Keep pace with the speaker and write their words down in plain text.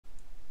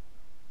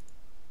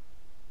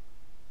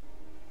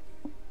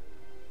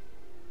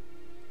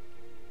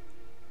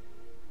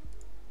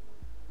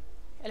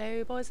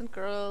boys and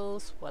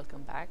girls,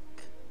 welcome back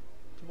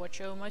to watch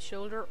over my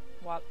shoulder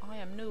while I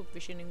am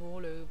Noobvisioning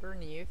all over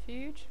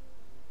Neofeud.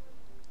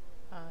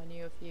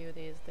 Neofeud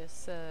is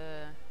this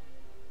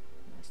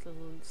nice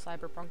little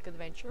cyberpunk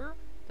adventure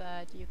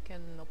that you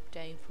can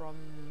obtain from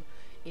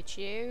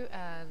itch.io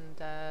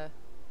and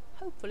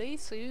hopefully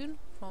soon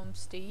from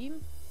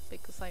Steam,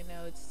 because I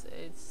know it's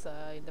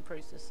in the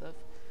process of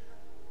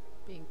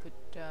being put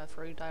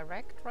through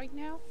direct right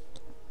now.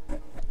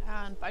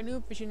 And by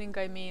noob visioning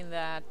I mean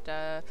that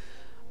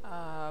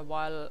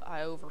while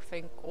I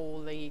overthink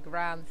all the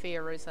grand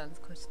theories and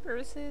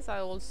conspiracies, I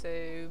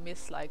also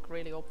miss like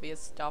really obvious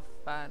stuff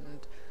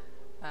and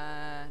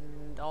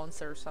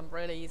answer some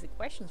really easy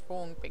questions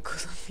wrong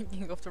because I'm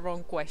thinking of the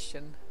wrong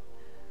question.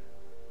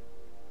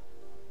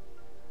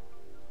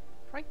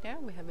 Right now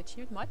we have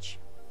achieved much.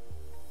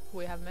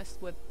 We have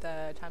messed with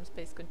the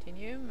time-space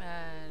continuum,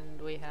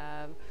 and we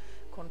have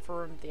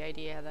confirmed the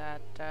idea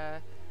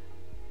that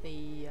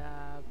the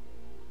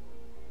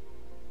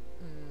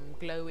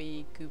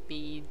glowy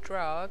goopy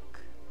drug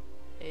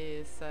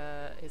is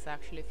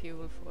actually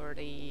fuel for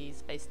the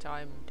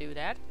space-time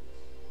doodad.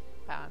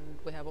 And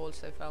we have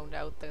also found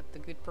out that the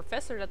good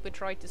professor that we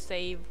tried to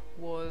save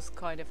was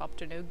kind of up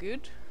to no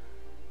good.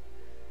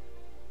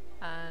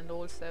 And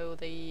also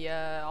the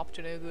up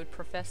to no good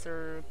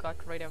professor got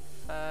rid of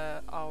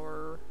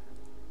our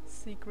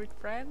secret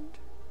friend,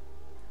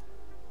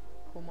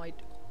 who might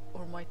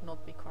or might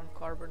not be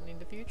carbon in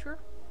the future.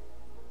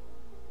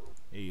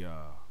 Hey,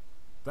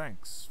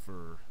 thanks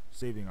for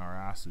saving our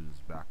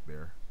asses back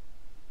there.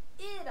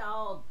 It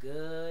all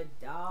good,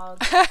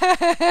 dog.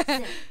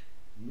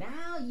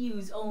 Now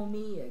yous owe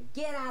me a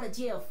get out of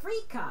jail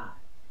free card.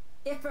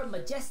 If her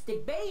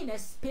majestic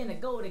bayness pin a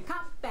golden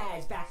cop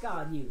badge back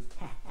on you.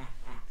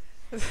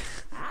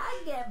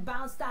 I get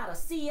bounced out of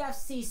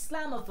CFC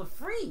Slammer for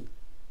free.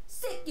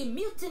 Sick and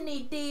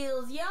mutiny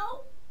deals,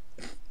 yo.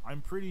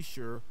 I'm pretty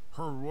sure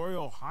Her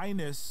Royal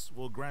Highness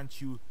will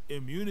grant you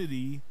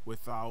immunity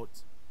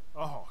without...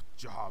 Oh,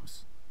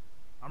 jobs.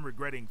 I'm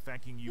regretting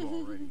thanking you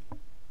already.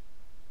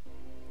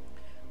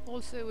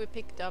 Also, we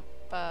picked up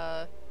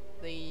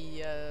the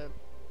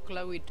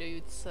glowy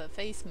dude's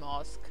face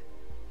mask.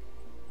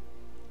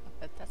 I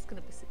bet that's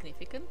gonna be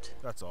significant.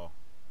 That's all.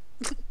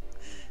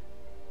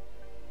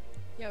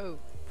 Yo,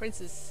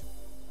 princess.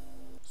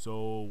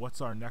 So, what's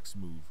our next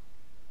move?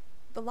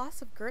 The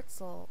loss of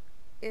Gertzel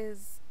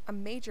is a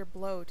major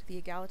blow to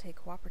the Egalite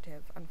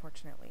Cooperative,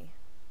 unfortunately.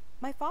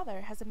 My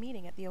father has a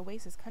meeting at the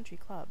Oasis Country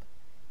Club.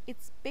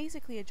 It's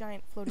basically a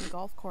giant floating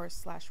golf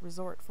course /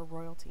 resort for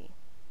royalty.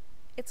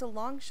 It's a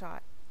long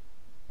shot,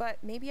 but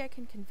maybe I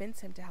can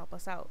convince him to help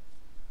us out.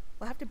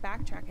 We'll have to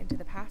backtrack into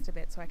the past a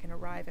bit so I can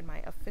arrive in my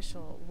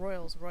official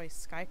Rolls-Royce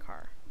Sky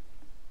car.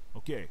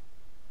 Okay,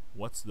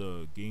 what's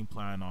the game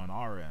plan on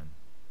our end?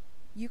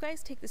 You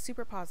guys take the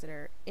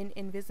superpositor in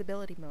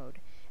invisibility mode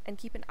and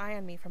keep an eye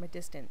on me from a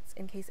distance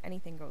in case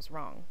anything goes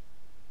wrong.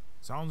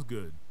 Sounds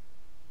good.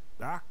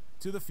 Back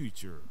to the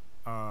future.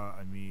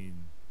 I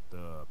mean,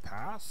 the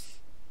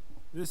past?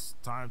 This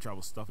time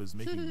travel stuff is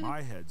making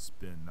my head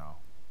spin now.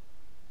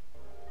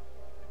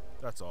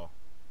 That's all.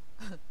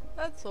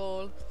 That's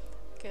all.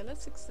 Okay,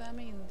 let's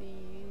examine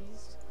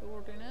these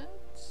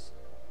coordinates.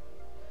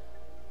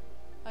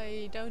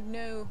 I don't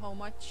know how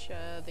much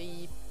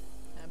the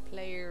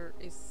player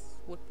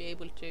would be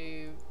able to,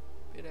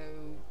 you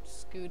know,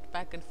 scoot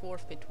back and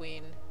forth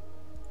between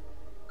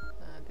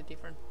the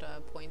different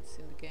points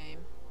in the game.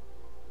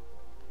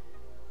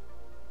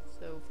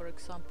 So, for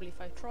example, if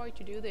I try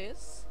to do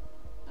this,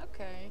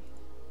 okay,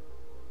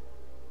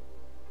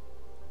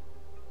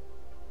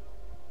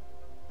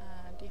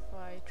 and if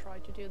I try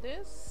to do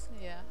this,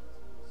 yeah.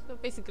 So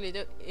basically,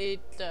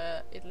 it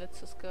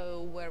lets us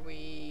go where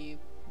we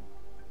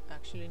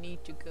actually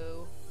need to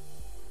go.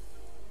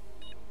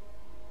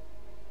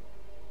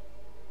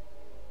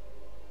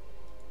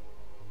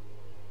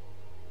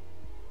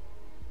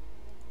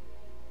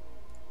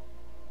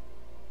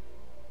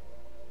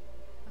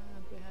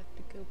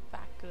 Go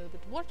back a little bit.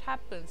 What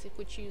happens if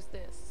we choose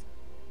this?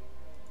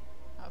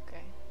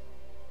 Okay.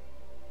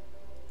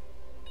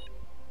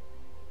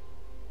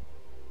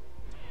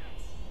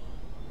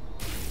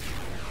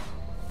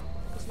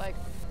 Because like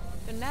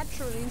the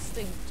natural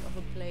instinct of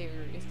a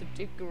player is to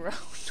dig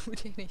around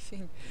with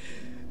anything.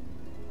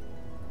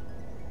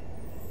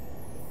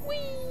 Whee!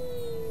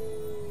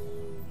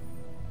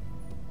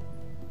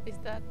 Is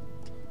that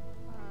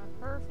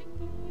her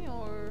thingy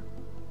or?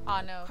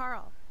 Ah no.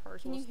 Carl,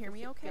 hers can you was hear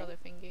me okay? The other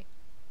thingy.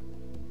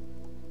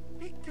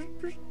 We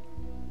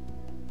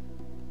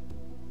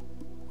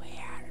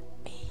are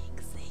being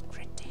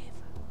secretive.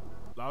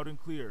 Loud and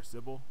clear,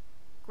 Sybil.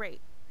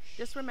 Great.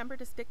 Just remember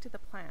to stick to the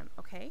plan,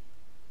 okay?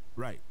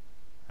 Right.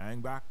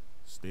 Hang back,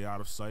 stay out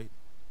of sight,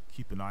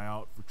 keep an eye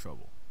out for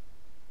trouble.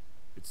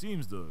 It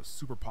seems the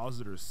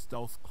superpositor's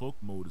stealth cloak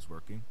mode is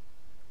working.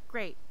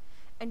 Great.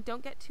 And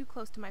don't get too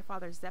close to my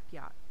father's Zep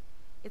yacht.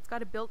 It's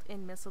got a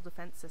built-in missile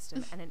defense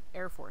system and an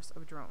air force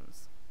of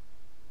drones.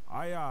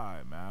 Aye,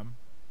 aye, ma'am.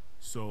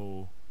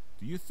 So,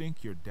 do you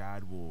think your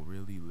dad will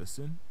really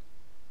listen?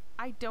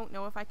 I don't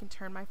know if I can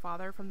turn my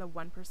father from the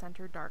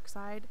 1%er dark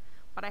side,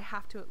 but I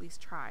have to at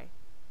least try.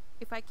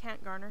 If I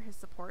can't garner his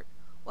support,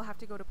 we'll have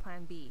to go to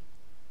plan B.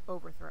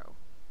 Overthrow.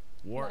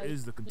 War Like,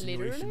 is the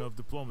continuation literally? of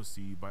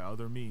diplomacy by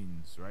other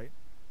means, right?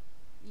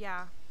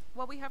 Yeah,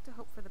 well, we have to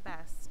hope for the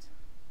best.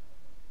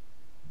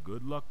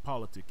 Good luck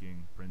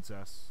politicking,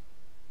 princess.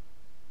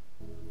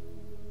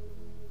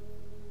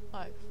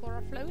 Like, for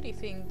a floaty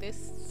thing,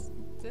 this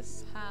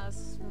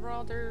has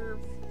rather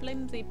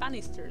flimsy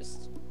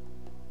banisters.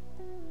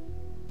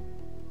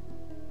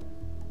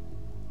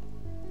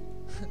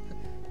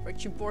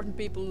 Rich important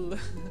people.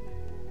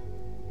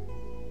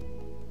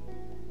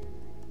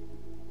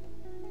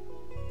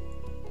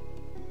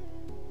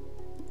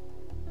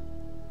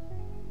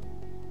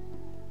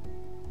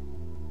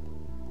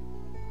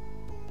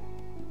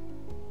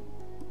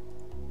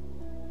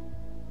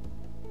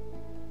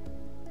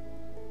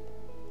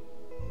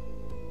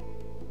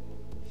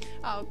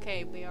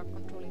 Okay, we are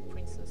controlling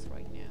Princess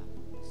right now,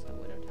 so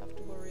we don't have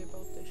to worry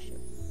about this ship.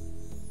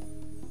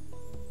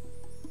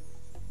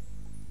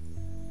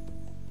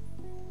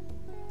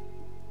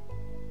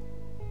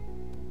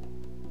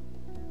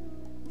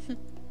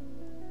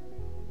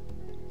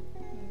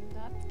 In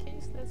that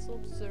case, let's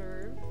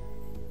observe.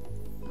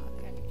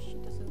 Okay,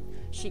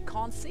 she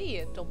can't see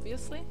it,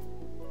 obviously.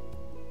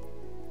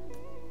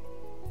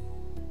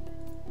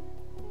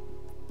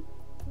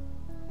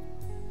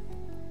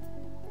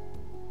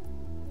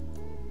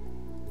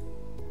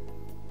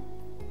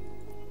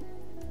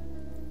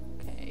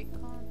 Okay,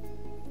 can't.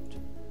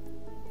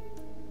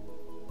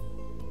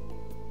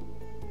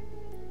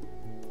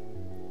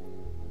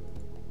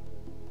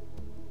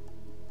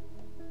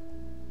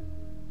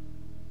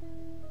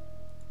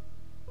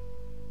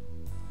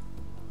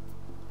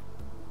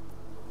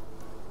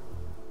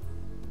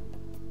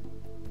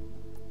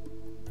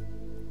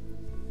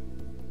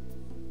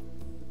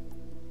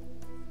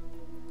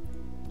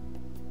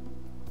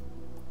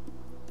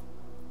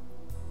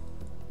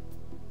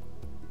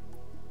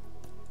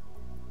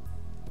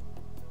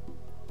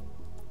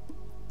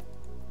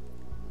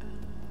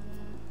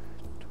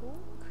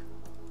 Talk.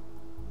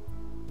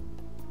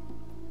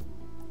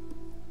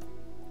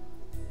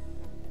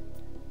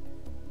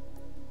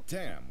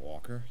 Damn,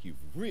 Walker, you've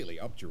really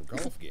upped your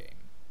golf game.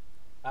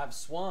 I've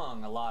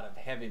swung a lot of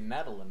heavy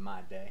metal in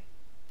my day.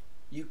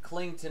 You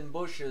Clington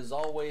bushes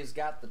always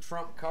got the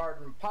trump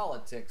card in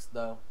politics,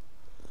 though.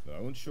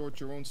 Don't short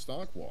your own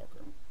stock,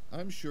 Walker.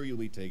 I'm sure you'll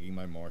be taking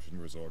my Martian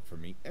resort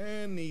from me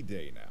any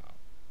day now.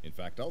 In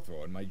fact, I'll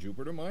throw in my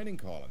Jupiter mining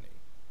colony.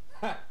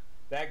 Ha!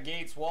 That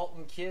Gates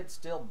Walton kid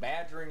still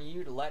badgering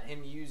you to let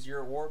him use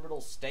your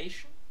orbital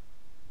station?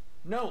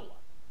 NOLA,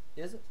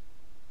 is it?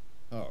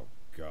 Oh,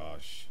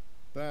 gosh.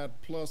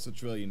 That plus $1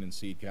 trillion in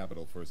seed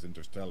capital for his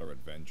interstellar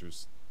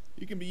adventures.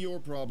 It can be your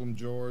problem,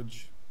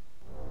 George.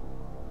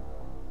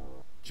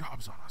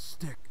 Jobs on a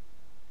stick.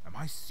 Am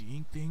I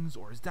seeing things,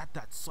 or is that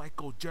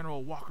psycho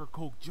General Walker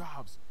Coke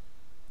Jobs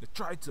that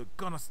tried to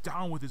gun us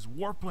down with his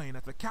warplane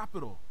at the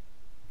Capitol?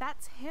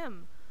 That's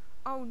him.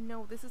 Oh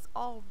no, this is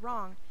all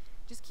wrong.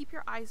 Just keep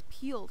your eyes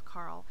peeled,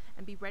 Carl,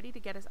 and be ready to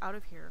get us out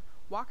of here.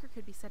 Walker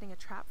could be setting a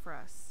trap for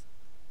us.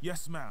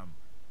 Yes, ma'am.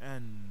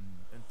 And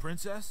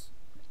Princess,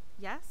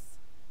 Yes?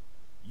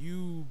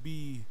 you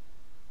be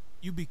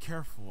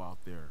careful out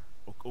there,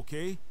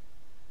 okay?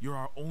 You're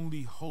our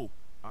only hope.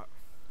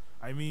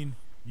 I mean,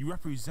 you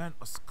represent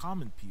us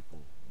common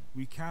people.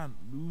 We can't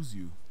lose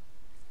you.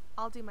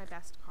 I'll do my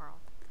best, Carl.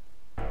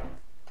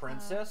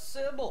 Princess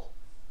Sybil.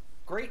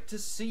 Great to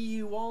see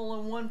you all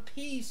in one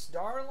piece,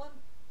 darling.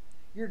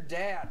 Your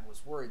dad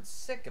was worried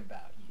sick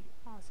about you.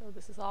 Oh, so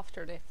this is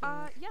after the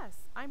thing.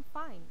 Yes, I'm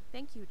fine.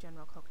 Thank you,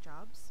 General Cook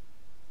Jobs.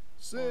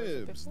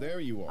 Sibs, there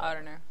you are. I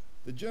don't know.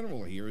 The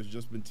General here has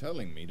just been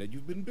telling me that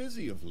you've been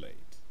busy of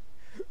late.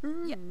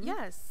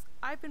 Yes,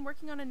 I've been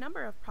working on a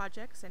number of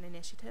projects and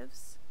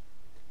initiatives.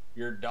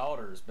 Your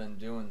daughter's been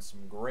doing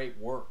some great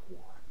work,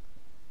 Warren.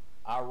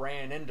 I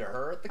ran into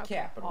her at the Okay,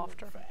 Capitol,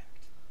 after. in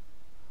fact.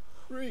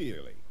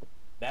 Really?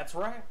 That's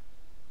right.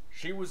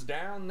 She was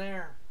down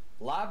there,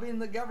 lobbying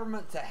the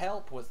government to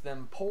help with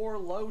them poor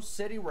low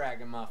city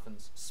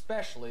ragamuffins,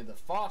 especially the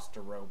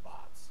foster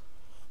robots.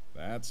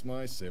 That's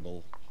my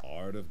Sybil,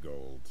 heart of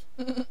gold.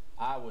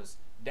 I was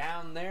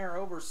down there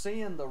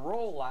overseeing the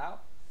rollout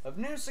of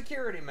new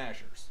security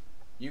measures.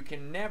 You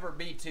can never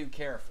be too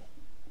careful,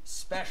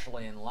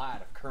 especially in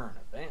light of current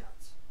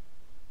events.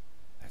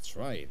 That's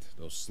right.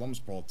 Those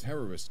slum-sprawl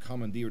terrorists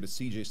commandeered a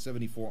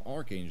CJ-74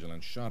 Archangel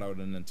and shot out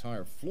an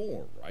entire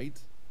floor, right?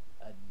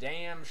 A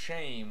damn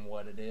shame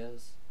what it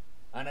is.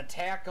 An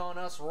attack on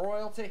us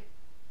royalty?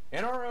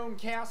 In our own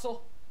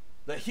castle?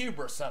 The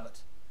hubris of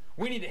it.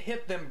 We need to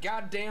hit them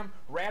goddamn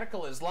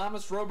radical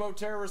Islamist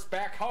robo-terrorists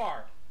back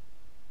hard.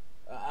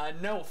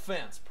 No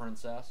offense,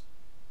 Princess.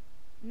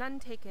 None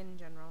taken,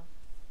 General.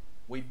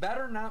 We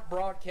better not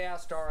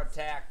broadcast our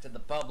attack to the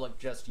public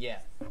just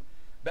yet.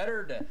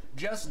 Better to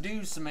just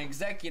do some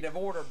executive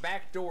order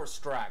backdoor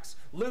strikes.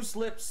 Loose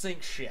lips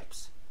sink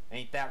ships.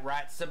 Ain't that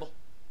right, Sybil?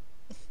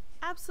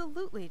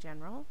 Absolutely,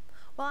 General.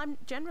 While I'm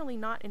generally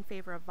not in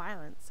favor of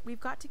violence, we've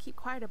got to keep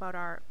quiet about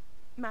our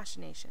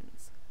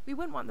machinations. We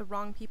wouldn't want the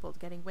wrong people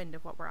getting wind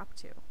of what we're up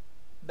to.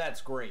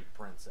 That's great,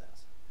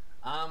 Princess.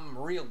 I'm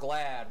real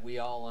glad we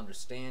all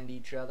understand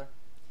each other.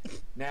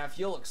 Now, if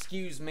you'll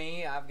excuse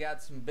me, I've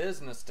got some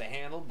business to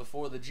handle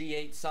before the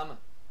G8 summit.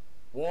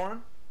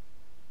 Warren?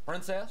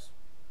 Princess?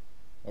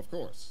 Of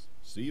course.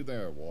 See you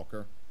there,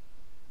 Walker.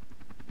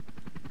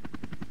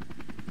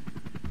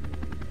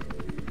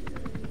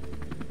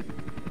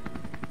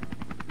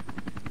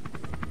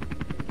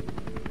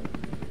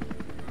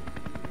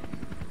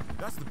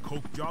 That's the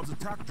Coke Jobs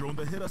attack drone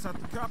that hit us at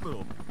the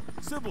Capitol.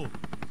 Sybil,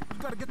 you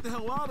gotta get the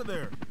hell out of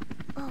there.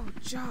 Oh,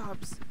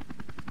 Jobs.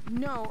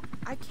 No,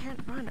 I can't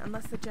run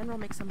unless the General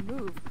makes a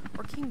move,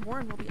 or King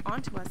Warren will be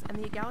onto us and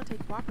the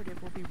Egalite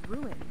Cooperative will be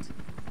ruined.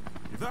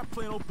 If that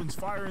plane opens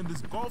fire in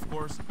this golf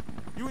course,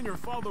 you and your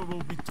father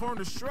will be torn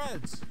to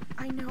shreds.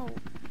 I know.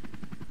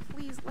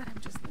 Please let him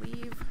just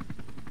leave.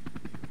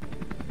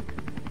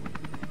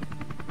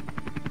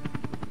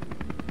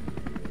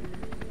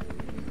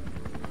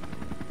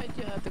 But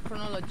you have the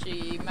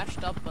chronology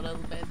mashed up a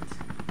little bit.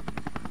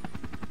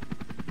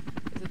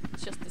 Is it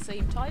just the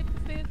same type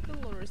of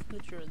vehicle, or is it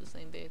literally the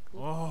same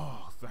vehicle?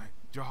 Oh, thank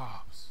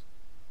Jobs.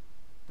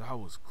 That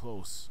was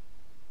close.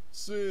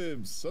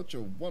 Sib, such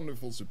a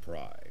wonderful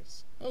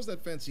surprise. How's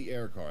that fancy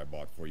air car I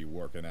bought for you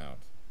working out?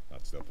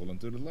 Not still pulling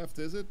to the left,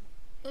 is it?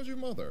 How's your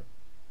mother?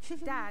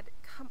 Dad,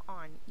 come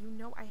on. You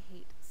know I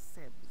hate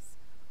sibs.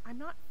 I'm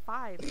not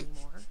 5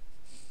 anymore.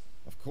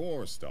 Of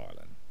course,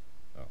 darling.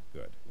 Oh,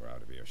 good. We're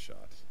out of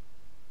earshot.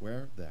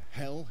 Where the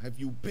hell have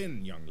you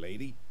been, young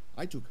lady?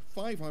 I took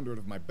 500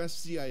 of my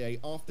best CIA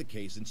off the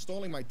case,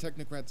 installing my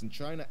technocrats in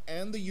China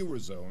and the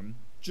Eurozone,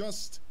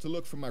 just to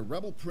look for my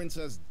rebel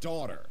princess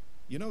daughter.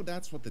 You know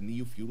that's what the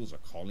Neofeudals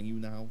are calling you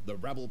now? The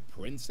rebel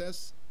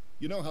princess?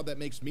 You know how that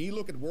makes me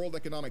look at World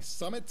Economic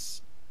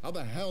Summits? How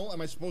the hell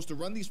am I supposed to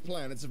run these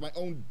planets if my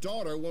own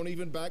daughter won't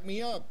even back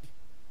me up?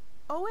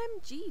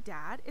 OMG,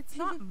 Dad. It's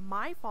not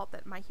my fault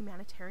that my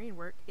humanitarian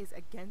work is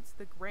against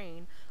the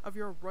grain of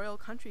your Royal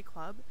Country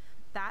Club.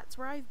 That's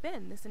where I've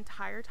been this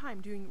entire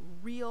time, doing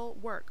real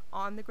work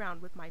on the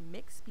ground with my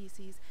mixed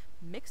species,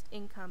 mixed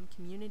income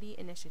community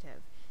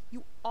initiative.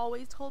 You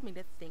always told me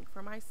to think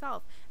for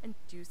myself and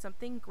do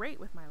something great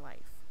with my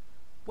life.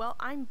 Well,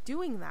 I'm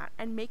doing that,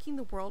 and making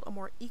the world a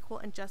more equal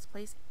and just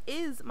place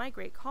is my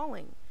great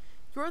calling.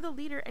 You're the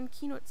leader and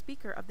keynote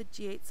speaker of the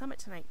G8 summit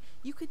tonight.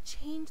 You could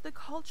change the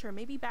culture,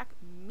 maybe back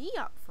me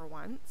up for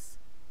once.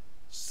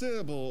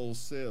 Sybil,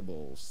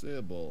 Sybil,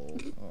 Sybil.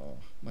 Oh,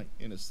 my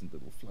innocent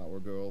little flower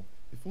girl.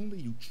 If only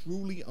you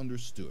truly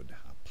understood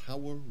how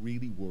power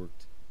really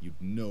worked,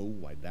 you'd know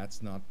why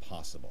that's not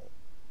possible.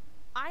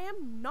 I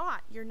am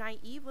not your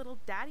naive little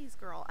daddy's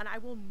girl, and I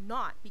will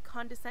not be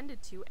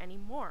condescended to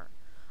anymore.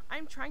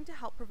 I'm trying to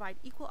help provide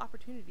equal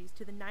opportunities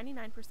to the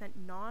 99%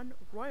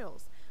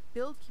 non-royals,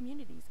 build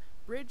communities,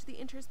 bridge the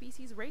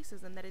interspecies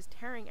racism that is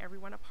tearing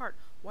everyone apart,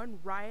 one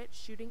riot,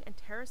 shooting, and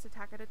terrorist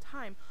attack at a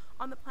time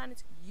on the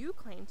planets you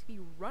claim to be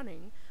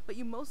running, but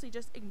you mostly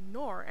just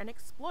ignore and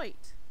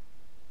exploit.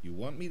 You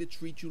want me to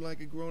treat you like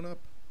a grown-up?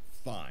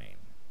 Fine.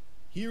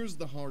 Here's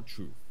the hard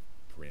truth,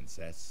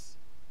 princess.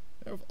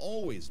 There have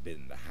always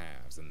been the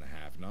haves and the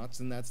have-nots,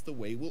 and that's the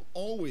way it will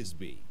always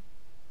be.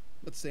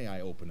 Let's say I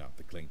open up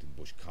the Clinton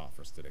Bush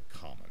coffers to the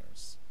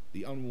commoners,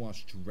 the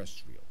unwashed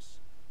terrestrials,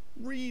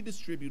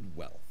 redistribute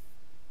wealth.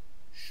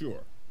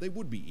 Sure, they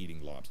would be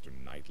eating lobster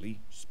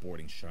nightly,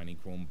 sporting shiny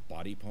chrome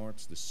body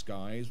parts the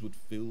skies would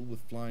fill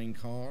with flying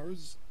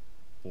cars,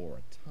 for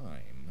a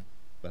time.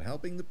 But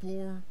helping the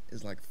poor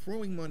is like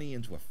throwing money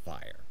into a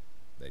fire.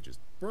 They just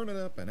burn it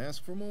up and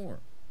ask for more.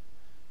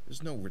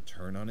 There's no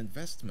return on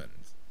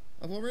investment.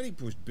 I've already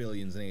pushed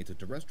billions in aid to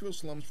terrestrial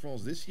slum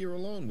sprawls this year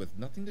alone with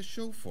nothing to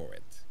show for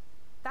it.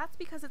 That's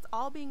because it's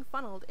all being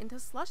funneled into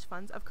slush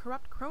funds of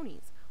corrupt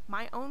cronies.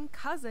 My own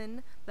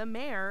cousin, the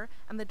mayor,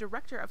 and the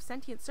director of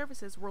sentient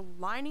services were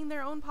lining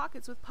their own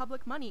pockets with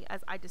public money,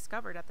 as I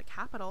discovered at the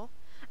Capitol.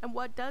 And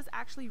what does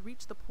actually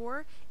reach the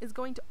poor is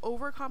going to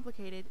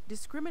overcomplicated,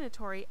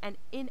 discriminatory, and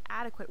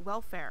inadequate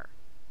welfare.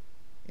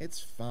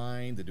 It's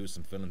fine to do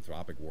some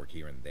philanthropic work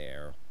here and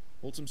there.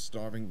 Hold some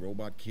starving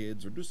robot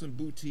kids, or do some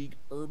boutique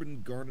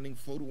urban gardening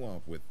photo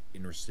op with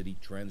inner-city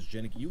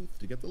transgenic youth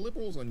to get the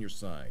liberals on your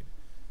side.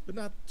 But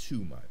not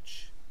too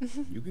much.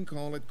 You can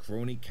call it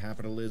crony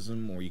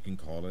capitalism, or you can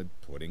call it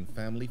putting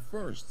family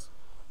first,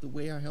 the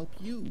way I help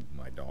you,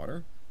 my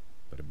daughter.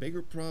 But a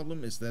bigger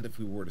problem is that if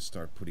we were to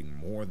start putting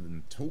more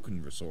than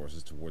token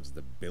resources towards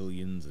the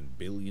billions and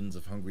billions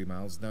of hungry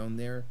mouths down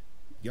there,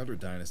 the other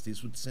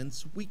dynasties would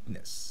sense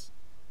weakness.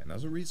 And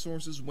as the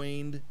resources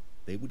waned,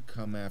 they would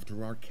come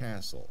after our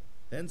castle.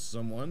 Then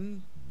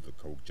someone, the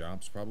Coke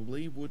Jobs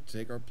probably, would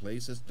take our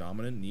place as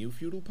dominant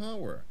neo-feudal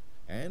power.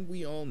 And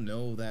we all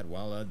know that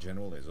while our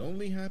general is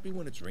only happy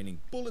when it's raining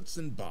bullets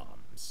and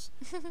bombs,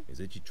 his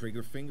itchy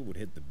trigger finger would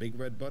hit the big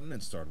red button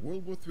and start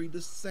World War III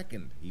the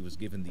second he was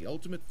given the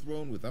ultimate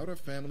throne without our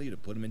family to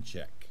put him in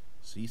check.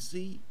 So you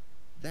see,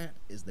 that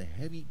is the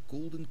heavy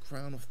golden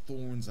crown of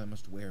thorns I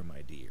must wear,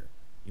 my dear.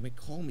 You may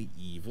call me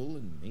evil,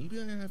 and maybe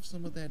I have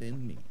some of that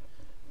in me.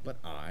 But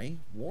I,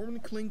 Warren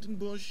Clinton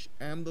Bush,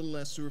 am the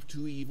lesser of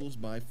two evils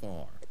by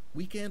far.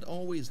 We can't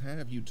always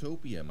have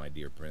utopia, my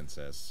dear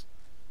princess.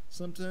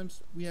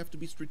 Sometimes we have to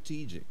be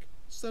strategic,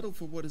 settle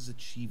for what is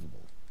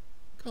achievable.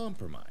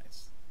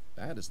 Compromise.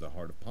 That is the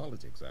heart of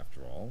politics,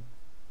 after all.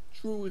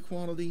 True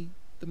equality,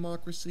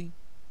 democracy,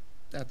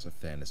 that's a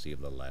fantasy of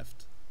the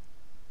left.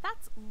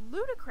 That's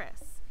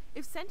ludicrous.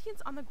 If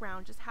sentients on the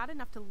ground just had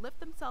enough to lift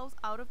themselves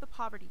out of the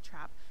poverty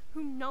trap,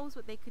 who knows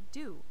what they could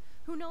do?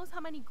 Who knows how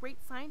many great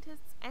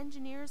scientists,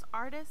 engineers,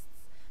 artists,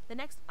 the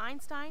next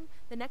Einstein,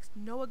 the next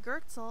Noah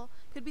Goetzel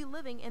could be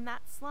living in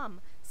that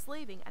slum,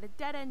 slaving at a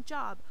dead-end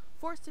job,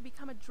 forced to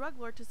become a drug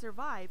lord to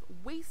survive,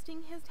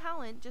 wasting his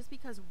talent just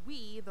because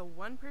we, the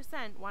 1%,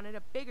 wanted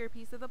a bigger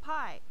piece of the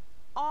pie.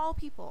 All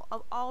people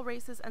of all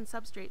races and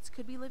substrates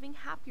could be living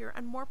happier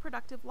and more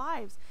productive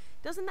lives.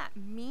 Doesn't that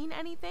mean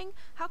anything?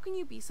 How can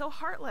you be so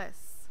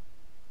heartless?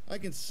 I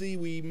can see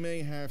we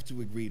may have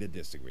to agree to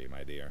disagree,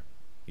 my dear.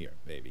 Here,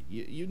 baby,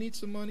 you need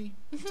some money?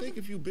 Take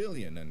a few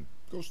billion and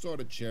go start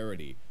a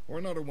charity or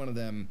another one of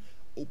them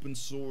open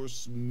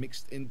source,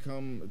 mixed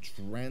income,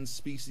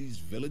 trans-species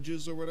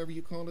villages or whatever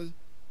you call it.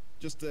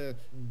 Just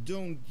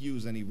don't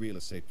use any real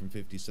estate from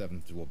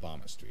 57th to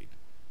Obama Street.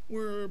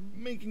 We're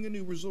making a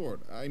new resort.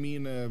 I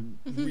mean,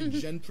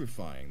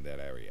 regentrifying that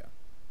area.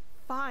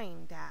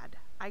 Fine, Dad.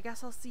 I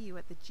guess I'll see you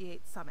at the G8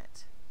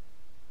 summit.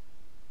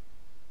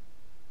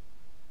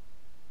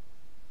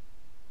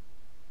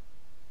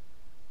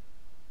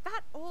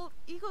 That old,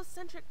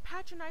 egocentric,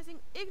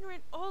 patronizing,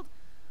 ignorant old...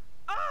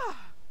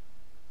 Ah!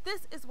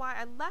 This is why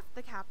I left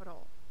the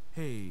capital.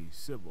 Hey,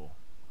 Sybil.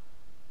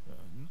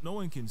 No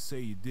one can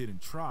say you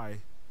didn't try.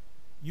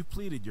 You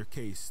pleaded your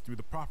case through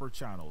the proper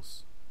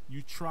channels.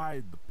 You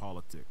tried the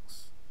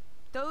politics.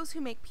 Those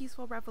who make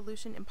peaceful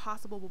revolution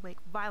impossible will make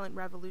violent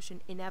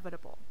revolution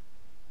inevitable.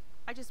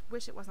 I just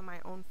wish it wasn't my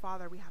own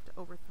father we have to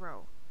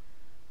overthrow.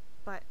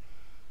 But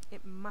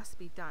it must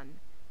be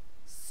done.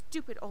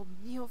 Stupid old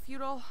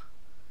Neofeudal.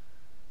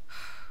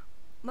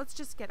 Let's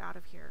just get out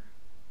of here.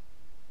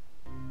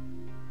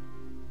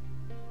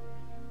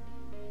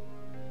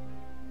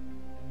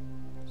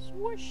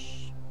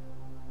 Swoosh.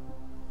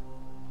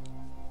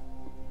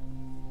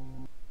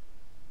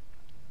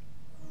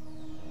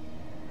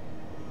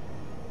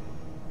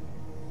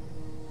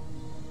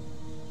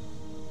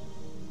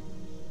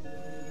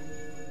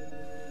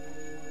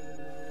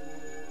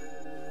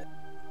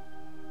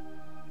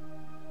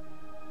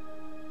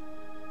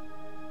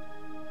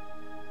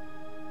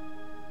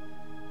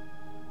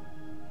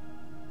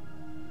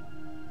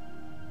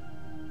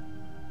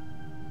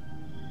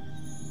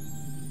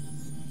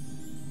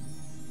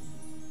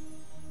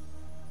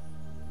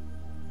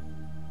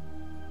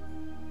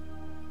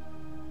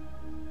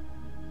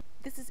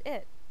 This is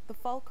it, the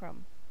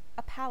fulcrum,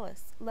 a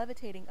palace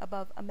levitating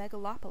above a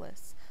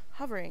megalopolis,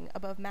 hovering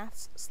above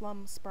mass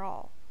slum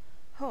sprawl,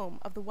 home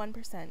of the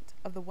 1%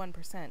 of the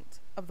 1%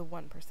 of the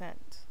 1%.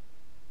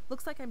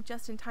 Looks like I'm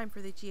just in time for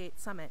the G8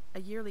 summit,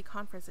 a yearly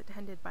conference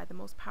attended by the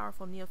most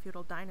powerful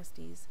neo-feudal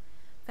dynasties,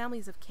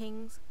 families of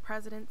kings,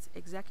 presidents,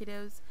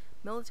 executives,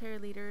 military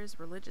leaders,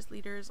 religious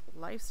leaders,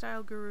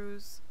 lifestyle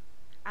gurus.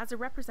 As a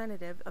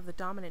representative of the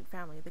dominant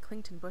family, the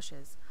Clinton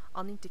Bushes,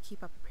 I'll need to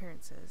keep up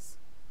appearances.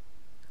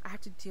 I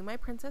have to do my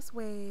princess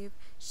wave,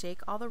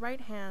 shake all the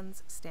right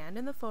hands, stand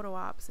in the photo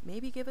ops,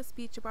 maybe give a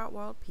speech about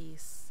world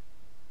peace.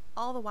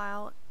 All the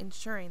while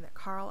ensuring that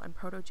Carl and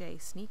Proto-J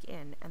sneak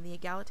in and the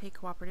Egalite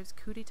Cooperative's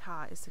coup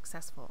d'etat is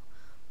successful.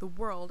 The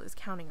world is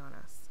counting on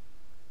us.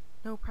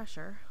 No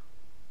pressure.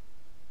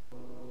 Okay,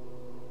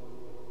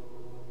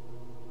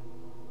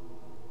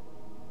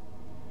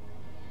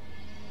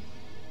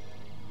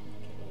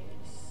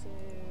 so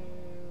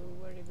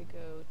where do we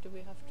go? Do we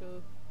have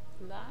to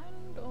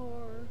land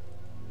or...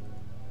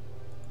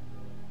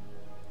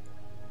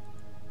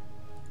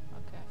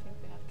 Okay, I think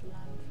we have to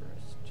land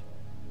first.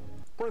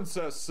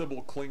 Princess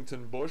Sybil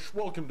Clinton Bush,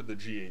 welcome to the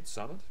G8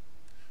 Summit.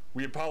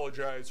 We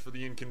apologize for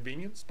the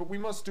inconvenience, but we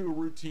must do a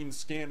routine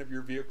scan of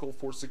your vehicle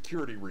for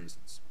security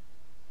reasons.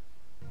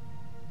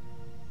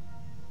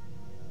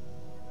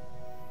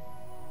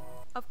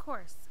 Of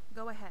course,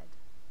 go ahead.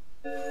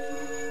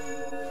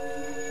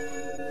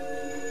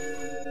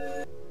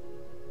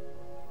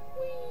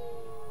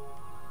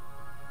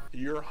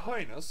 Your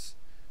Highness,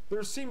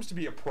 there seems to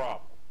be a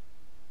problem.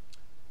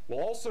 We'll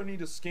also need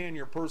to scan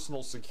your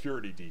personal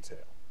security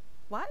detail.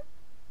 What?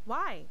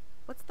 Why?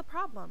 What's the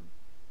problem?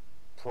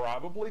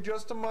 Probably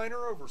just a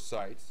minor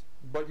oversight,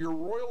 but your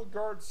Royal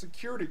Guard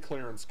security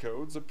clearance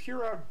codes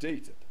appear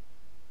outdated.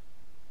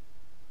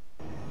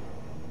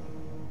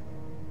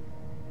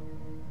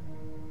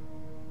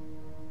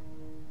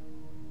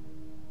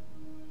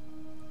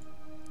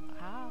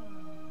 Ah.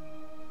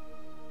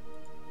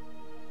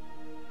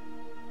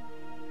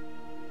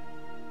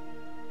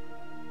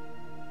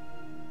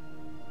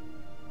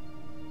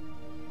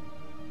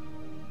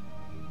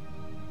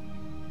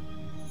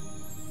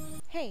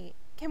 Hey,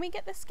 can we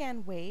get the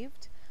scan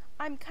waived?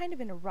 I'm kind of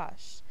in a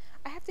rush.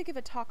 I have to give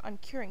a talk on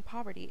curing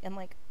poverty in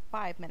like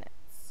 5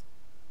 minutes.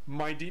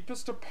 My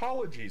deepest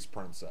apologies,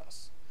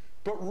 Princess.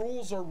 But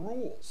rules are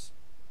rules.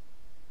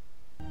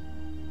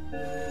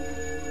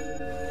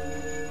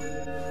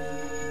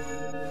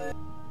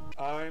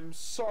 I'm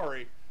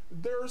sorry.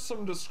 There are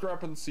some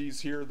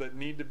discrepancies here that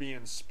need to be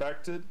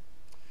inspected.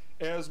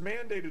 As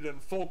mandated in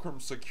Fulcrum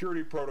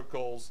security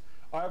protocols,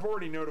 I have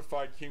already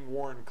notified King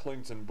Warren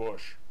Clinton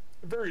Bush.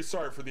 Very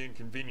sorry for the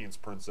inconvenience,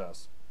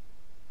 Princess.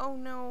 Oh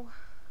no,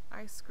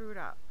 I screwed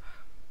up.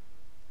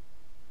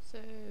 So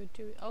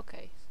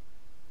okay.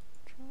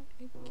 Try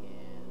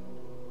again.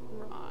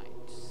 Right.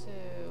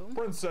 So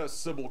Princess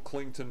Sybil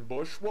Clinton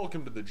Bush,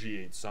 welcome to the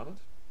G8 Summit.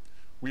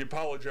 We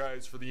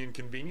apologize for the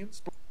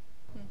inconvenience.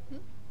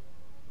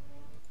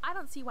 I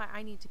don't see why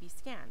I need to be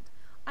scanned.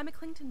 I'm a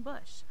Clinton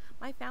Bush.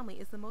 My family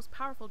is the most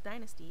powerful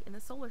dynasty in the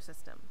solar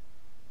system.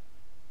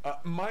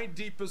 My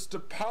deepest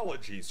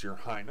apologies, Your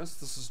Highness.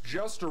 This is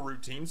just a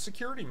routine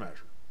security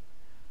measure.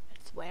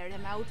 let's wear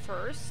them out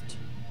first.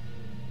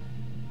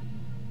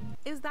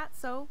 Is that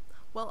so?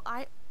 Well,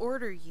 I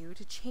order you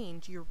to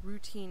change your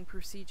routine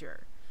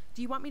procedure.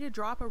 Do you want me to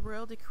drop a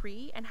royal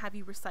decree and have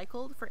you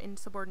recycled for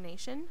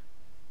insubordination?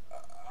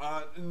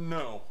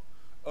 No.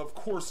 Of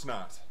course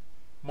not.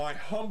 My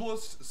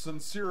humblest,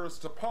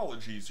 sincerest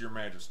apologies, Your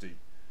Majesty.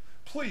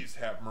 Please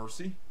have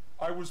mercy.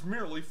 I was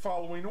merely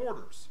following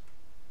orders.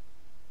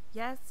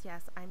 Yes,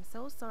 I'm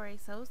so sorry,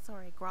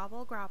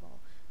 grovel, grovel.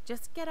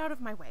 Just get out of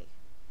my way.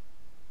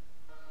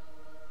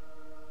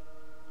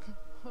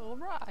 All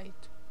right.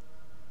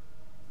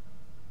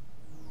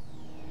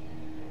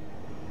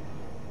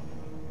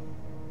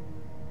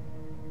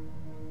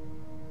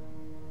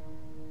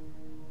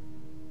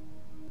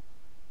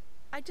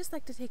 I'd just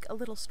like to take a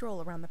little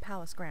stroll around the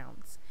palace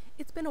grounds.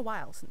 It's been a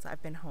while since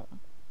I've been home.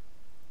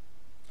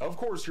 Of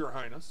course, Your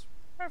Highness.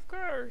 Of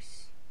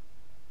course.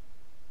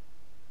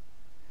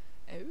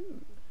 Oh,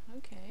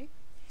 okay.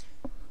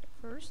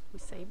 First, we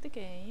save the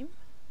game.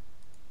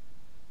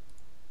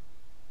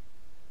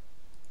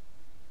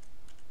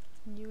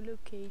 New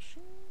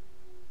location.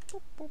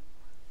 Boop, boop.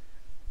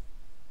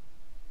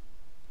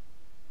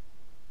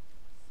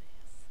 What's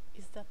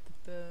this? Is that the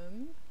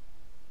bomb?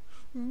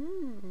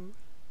 Ooh.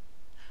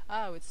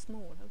 Oh, it's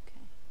small.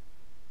 Okay.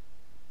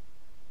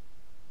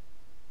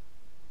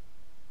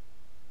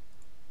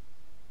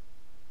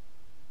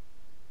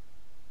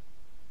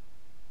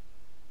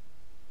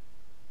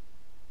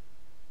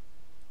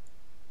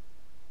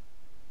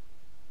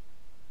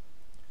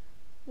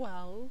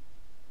 Well,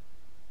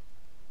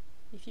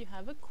 if you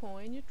have a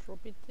coin, you drop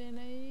it in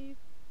a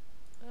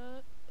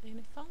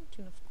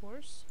fountain, of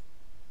course.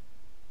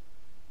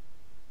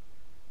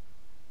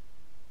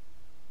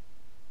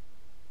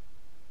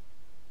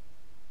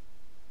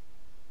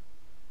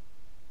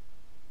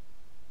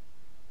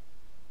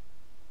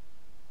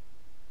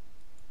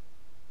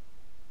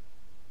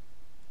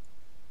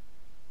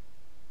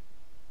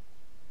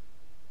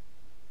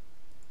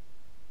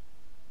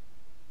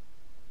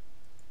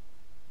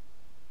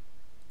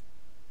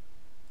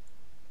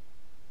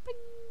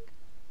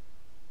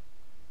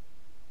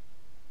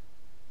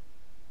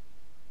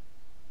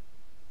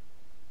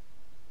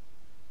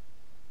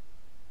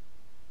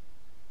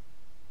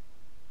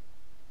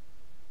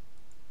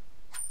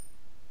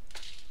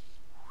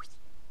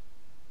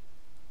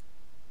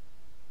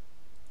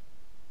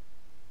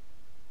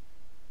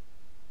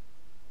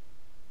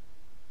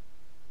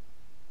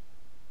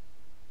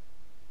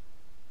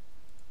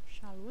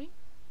 Shall we?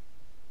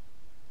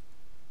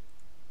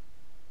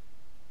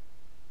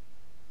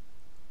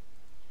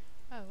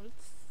 Oh,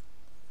 let's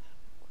have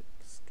a quick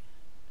scan.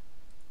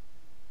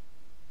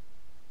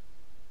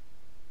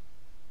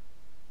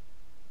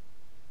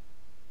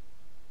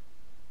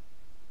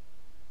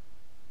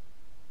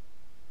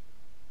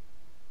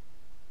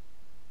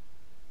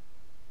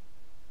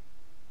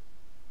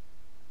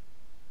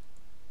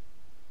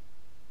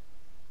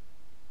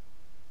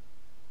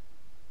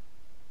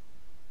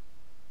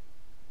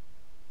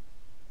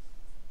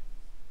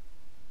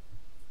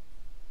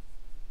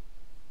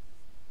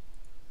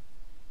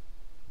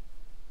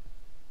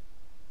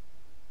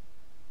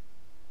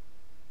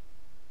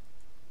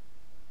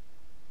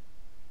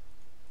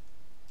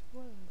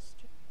 What else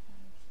do we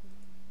have here?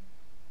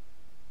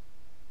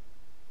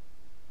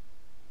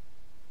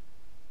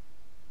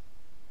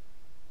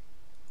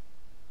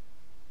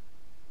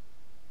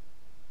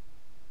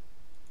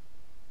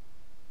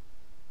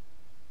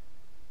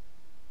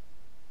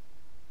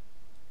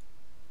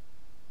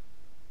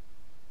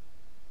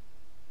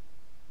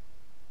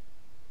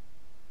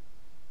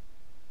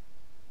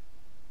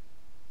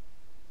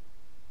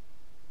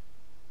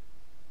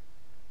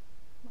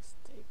 Must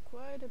take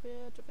quite a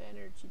bit of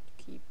energy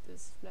to keep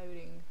this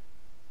floating.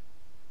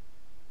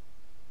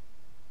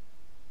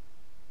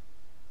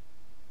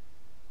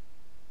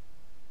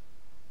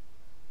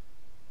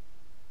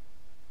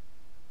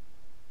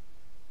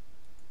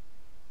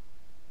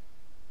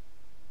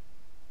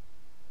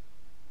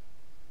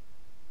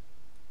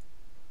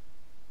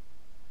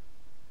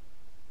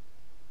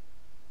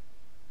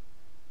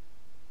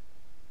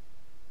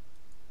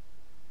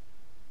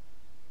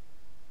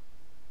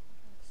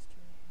 What else do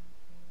we have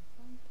here?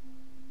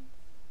 Fountain.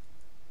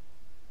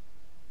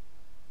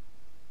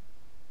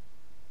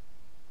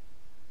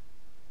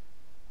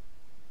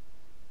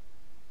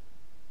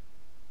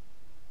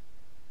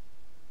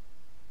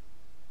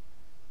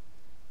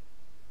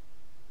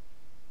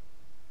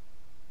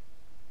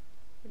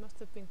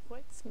 have been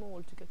quite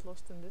small to get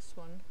lost in this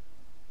one.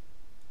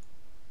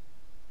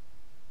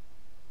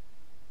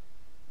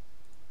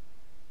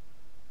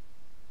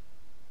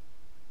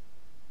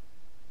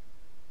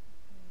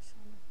 Okay,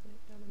 some of the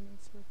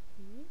elements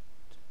repeat.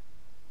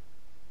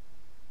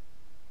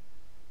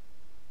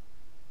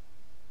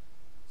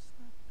 What's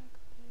that back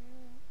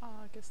there?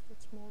 Ah, I guess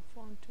that's more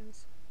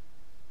fountains.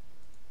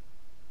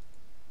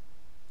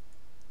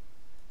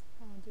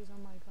 Oh, these are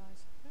my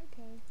guys.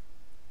 Okay,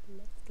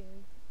 let's go.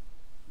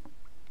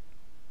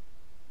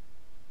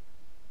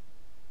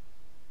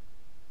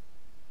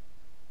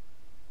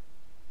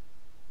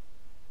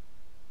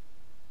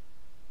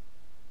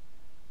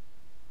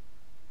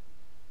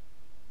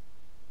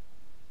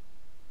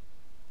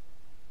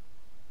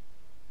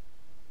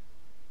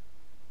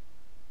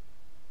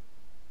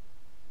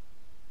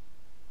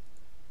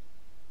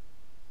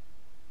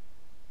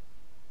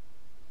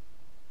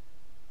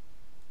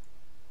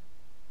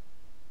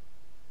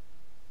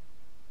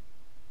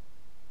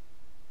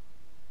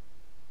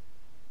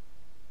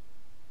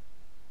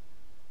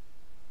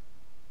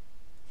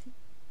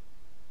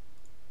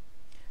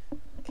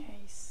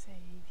 Okay, save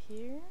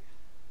here.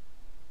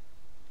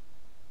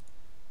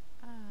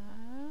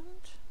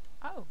 And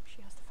oh,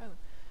 she has the phone.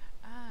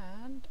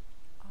 And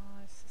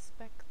I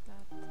suspect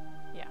that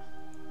yeah.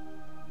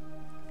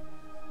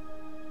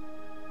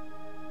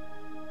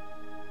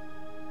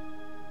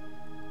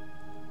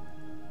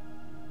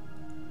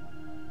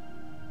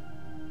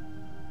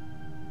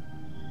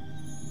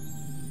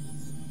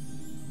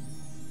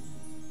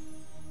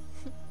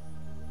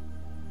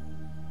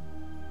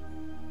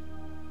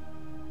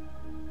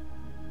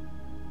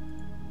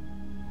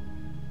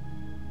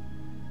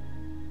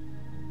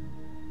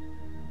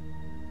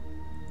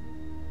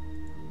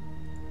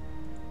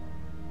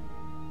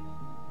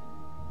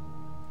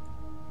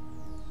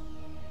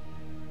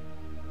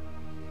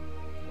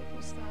 What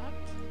was that?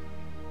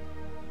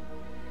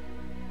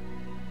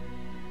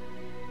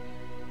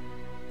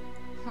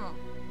 Huh.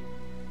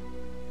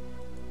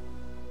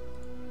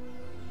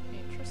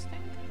 Interesting.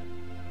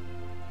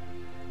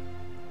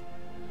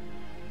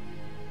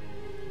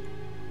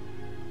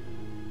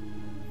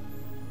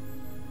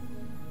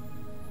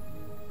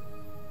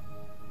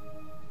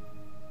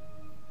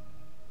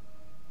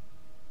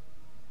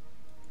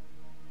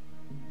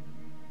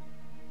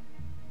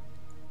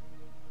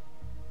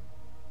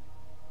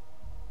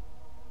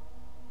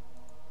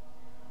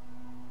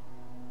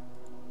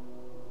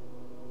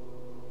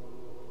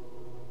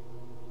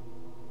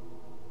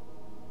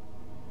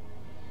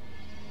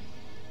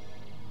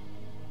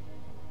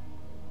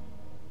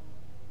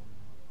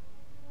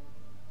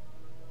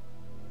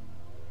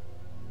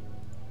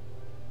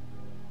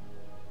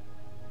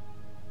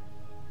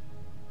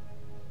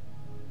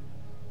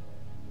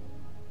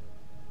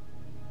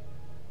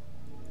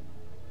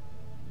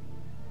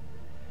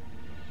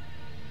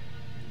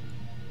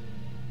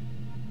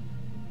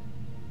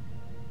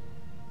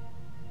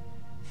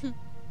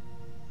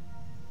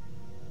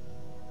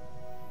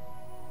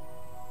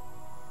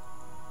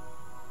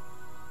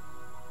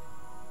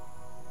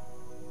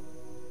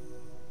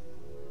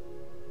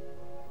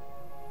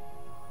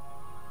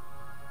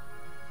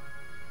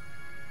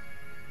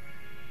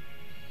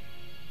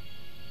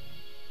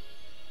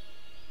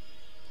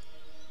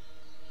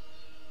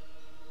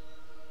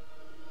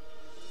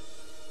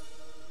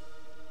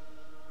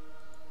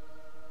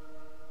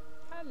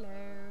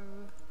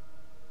 Hello.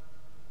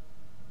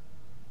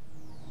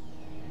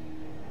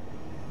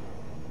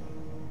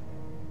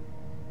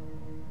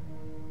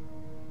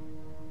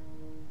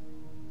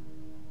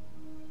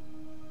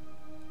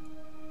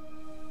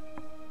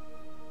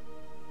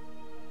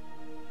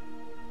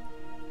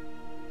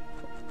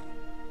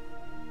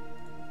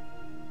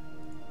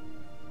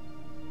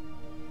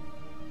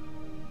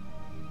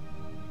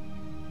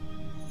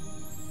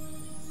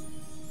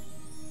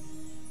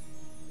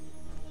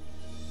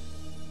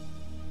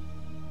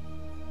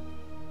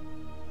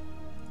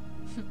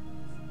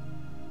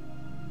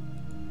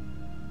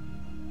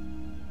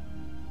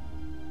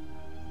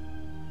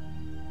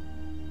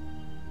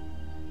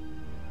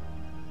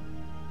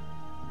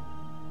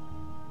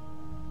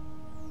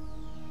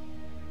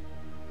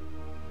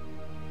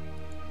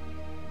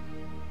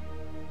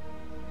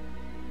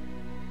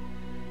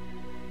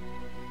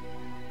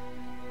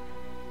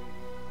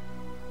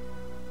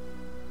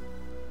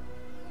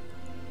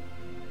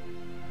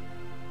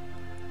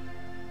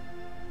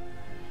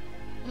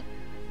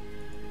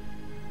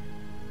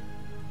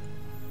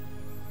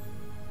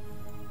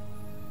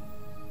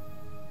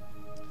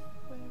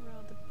 Where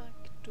are the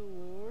back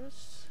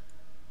doors?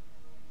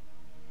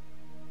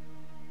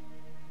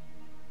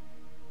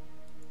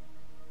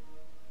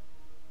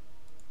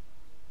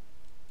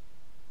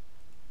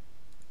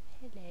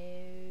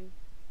 Hello.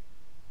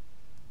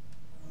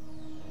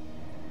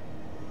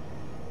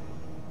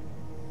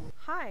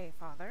 Hi,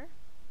 Father.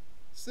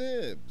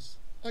 Sibs,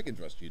 I can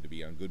trust you to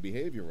be on good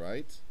behavior,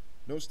 right?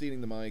 No stealing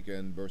the mic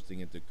and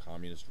bursting into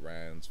communist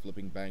rants,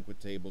 flipping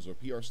banquet tables, or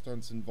PR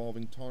stunts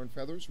involving tar and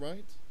feathers,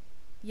 right?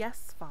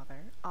 Yes,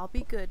 Father. I'll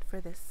be good for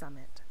this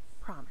summit.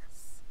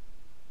 Promise.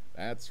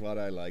 That's what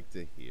I like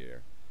to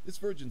hear. This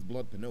virgin's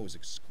blood Pinot is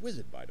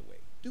exquisite, by the way.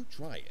 Do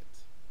try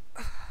it.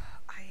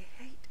 I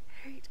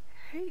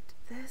hate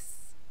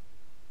this.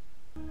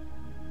 Oh,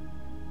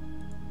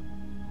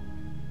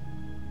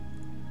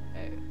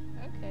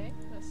 okay.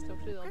 Let's talk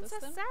to the others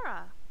Princess then.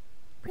 Sarah!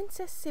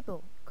 Princess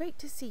Sybil, great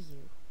to see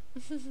you.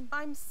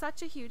 I'm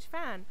such a huge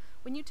fan.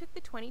 When you took the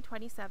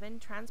 2027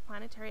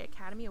 Transplanetary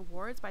Academy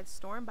Awards by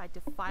storm by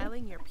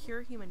defiling your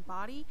pure human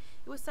body,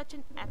 it was such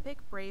an epic,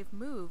 brave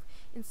move,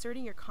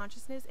 inserting your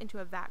consciousness into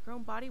a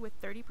vat-grown body with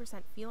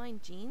 30% feline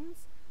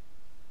genes.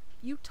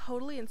 You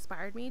totally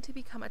inspired me to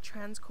become a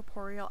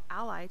transcorporeal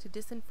ally to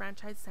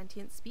disenfranchised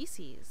sentient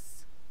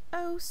species.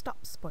 Oh,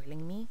 stop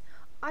spoiling me.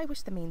 I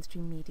wish the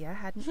mainstream media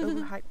hadn't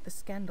overhyped the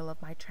scandal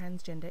of my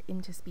transgender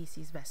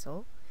interspecies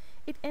vessel.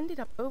 It ended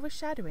up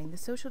overshadowing the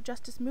social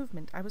justice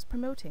movement I was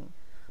promoting.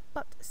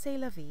 But c'est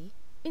la vie.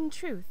 In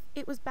truth,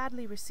 it was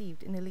badly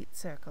received in elite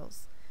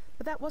circles.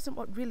 But that wasn't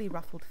what really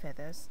ruffled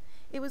feathers.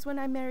 It was when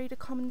I married a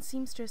common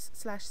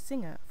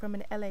seamstress/singer from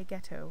an LA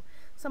ghetto,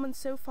 someone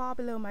so far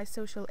below my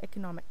social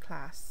economic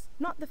class.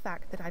 Not the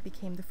fact that I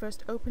became the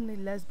first openly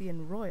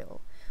lesbian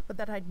royal, but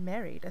that I'd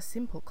married a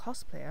simple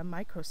cosplayer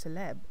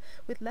micro-celeb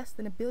with less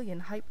than 1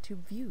 billion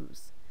hype-tube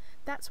views.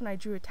 That's when I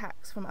drew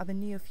attacks from other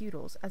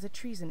neo-feudals as a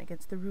treason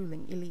against the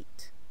ruling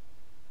elite.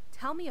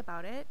 Tell me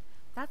about it.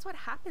 That's what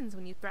happens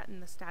when you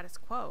threaten the status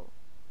quo.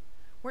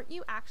 Weren't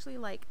you actually,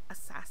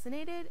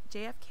 assassinated,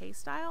 JFK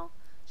style?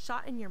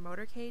 Shot in your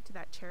motorcade to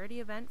that charity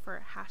event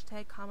for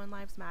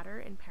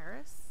 #CommonLivesMatter in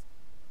Paris?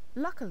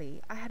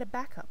 Luckily, I had a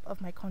backup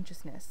of my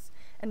consciousness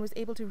and was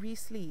able to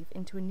re-sleeve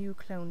into a new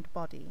cloned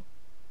body.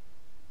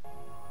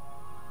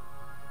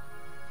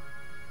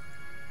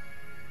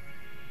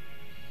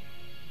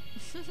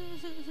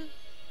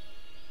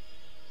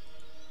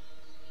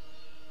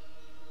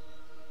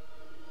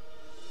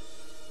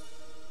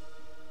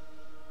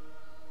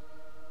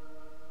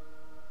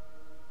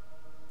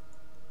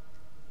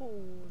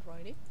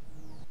 Alrighty.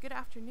 Good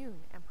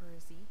afternoon, Emperor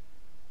Z.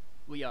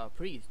 We are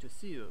pleased to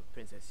see you,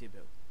 Princess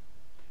Sybil.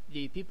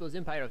 The People's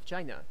Empire of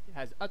China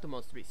has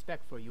utmost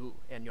respect for you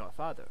and your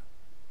father.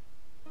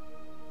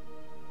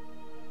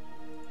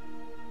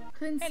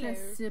 Princess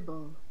Hello.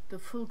 Sybil, the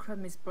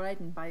fulcrum is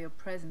brightened by your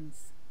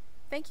presence.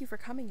 Thank you for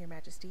coming, Your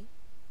Majesty.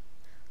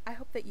 I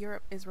hope that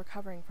Europe is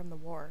recovering from the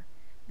war,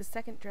 the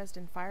second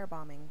Dresden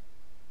firebombing.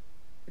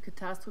 A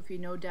catastrophe,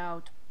 no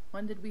doubt,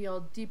 one that we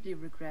all deeply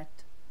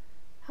regret.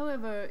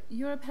 However,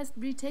 Europe has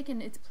retaken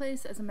its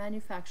place as a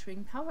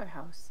manufacturing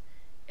powerhouse.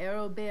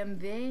 Aero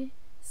BMW,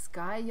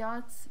 sky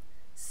yachts,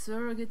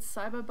 surrogate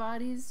cyber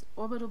bodies,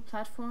 orbital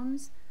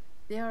platforms,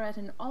 they are at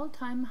an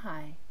all-time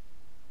high.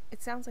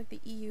 It sounds like the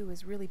EU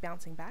is really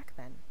bouncing back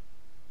then.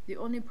 The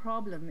only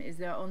problem is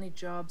there are only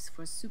jobs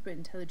for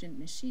super-intelligent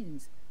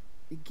machines.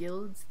 The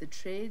guilds, the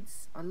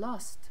trades, are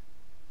lost.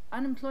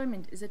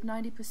 Unemployment is at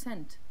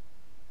 90%.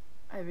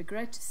 I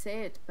regret to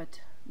say it,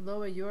 but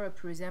Lower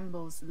Europe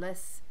resembles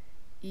less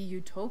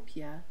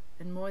EU-topia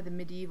and more the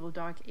medieval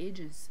Dark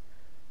Ages,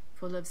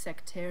 full of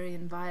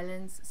sectarian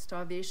violence,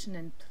 starvation,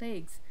 and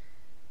plagues,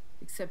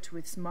 except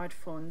with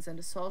smartphones and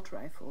assault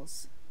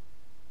rifles.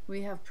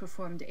 We have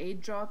performed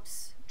aid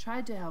drops,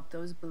 tried to help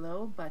those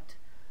below, but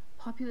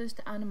populist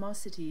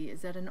animosity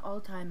is at an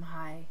all-time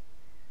high.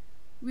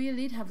 We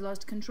elite have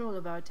lost control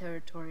of our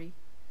territory.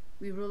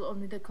 We rule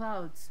only the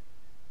clouds.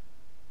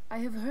 I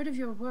have heard of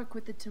your work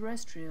with the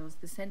terrestrials,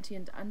 the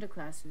sentient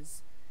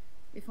underclasses.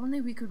 If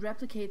only we could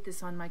replicate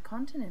this on my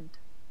continent.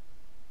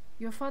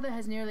 Your father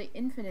has nearly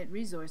infinite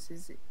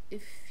resources.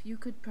 If you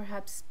could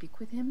perhaps speak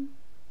with him?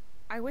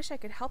 I wish I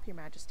could help, Your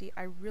Majesty,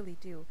 I really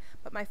do,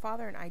 but my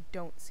father and I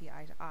don't see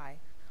eye to eye.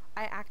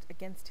 I act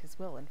against his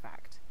will, in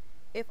fact.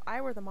 If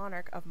I were the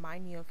monarch of my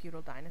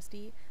neo-feudal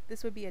dynasty,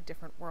 this would be a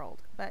different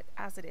world, but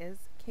as it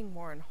is, King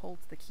Warren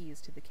holds the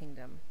keys to the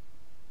kingdom.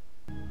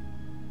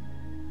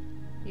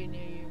 You know,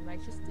 Your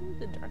Majesty,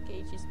 the Dark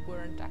Ages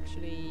weren't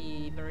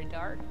actually very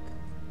dark.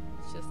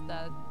 It's just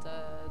that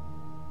the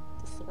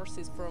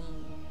sources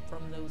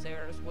from those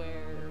eras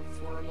were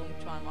for a long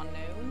time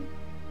unknown.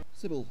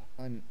 Sybil,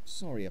 I'm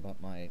sorry about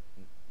my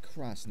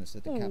crassness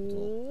at the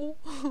capital.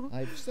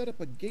 I've set up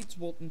a Gates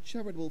Walton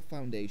charitable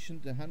foundation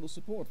to handle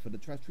support for the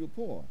terrestrial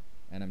poor,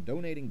 and I'm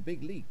donating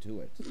Big League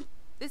to it.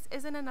 This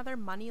isn't another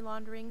money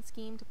laundering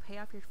scheme to pay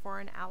off your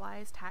foreign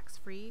allies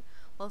tax-free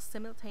while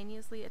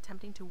simultaneously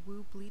attempting to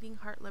woo bleeding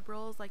heart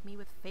liberals like me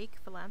with fake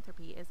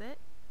philanthropy, is it?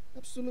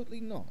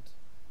 Absolutely not.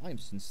 I'm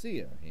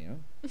sincere here.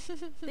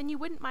 Then you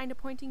wouldn't mind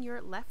appointing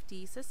your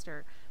lefty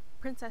sister,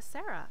 Princess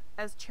Sarah,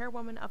 as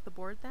chairwoman of the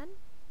board then?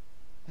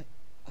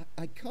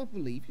 I can't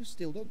believe you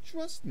still don't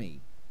trust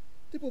me.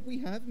 Did what we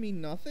have mean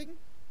nothing?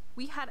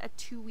 We had a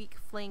 2-week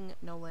fling,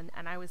 Nolan,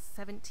 and I was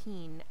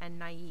 17 and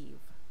naive.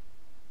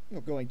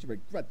 You're going to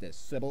regret this,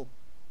 Sybil.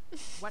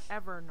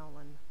 Whatever,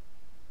 Nolan.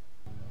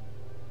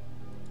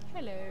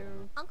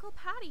 Hello. Uncle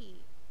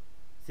Patty!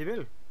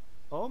 Sybil,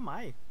 oh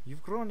my,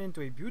 you've grown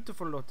into a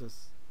beautiful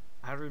lotus.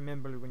 I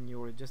remember when you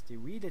were just a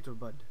wee little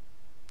bud.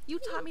 You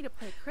taught me to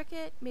play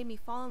cricket, made me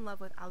fall in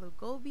love with Alu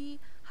Gobi.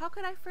 How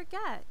could I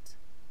forget?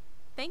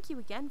 Thank you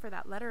again for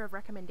that letter of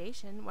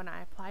recommendation when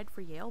I applied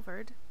for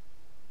Yalevard.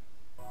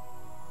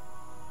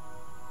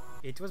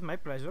 It was my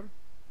pleasure.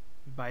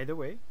 By the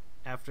way,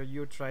 after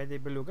you try the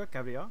beluga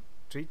caviar,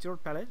 treat your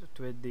palate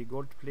with the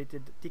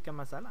gold-plated tikka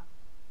masala.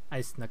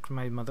 I snuck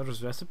my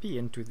mother's recipe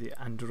into the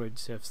android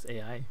chef's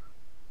AI.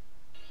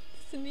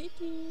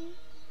 Sneaky.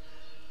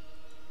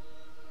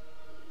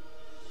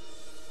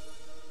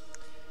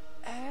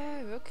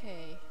 Oh,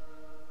 okay.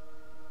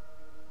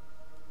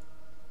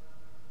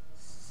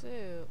 So,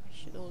 I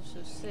should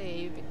also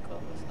save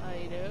because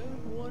I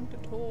don't want to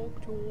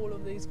talk to all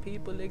of these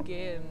people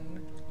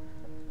again.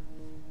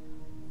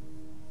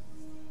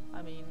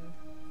 I mean,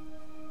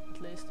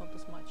 at least not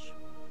as much.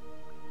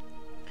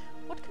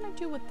 What can I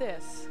do with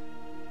this?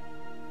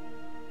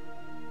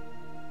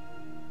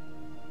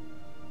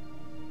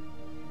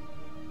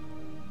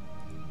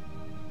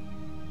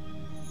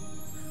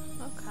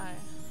 Okay.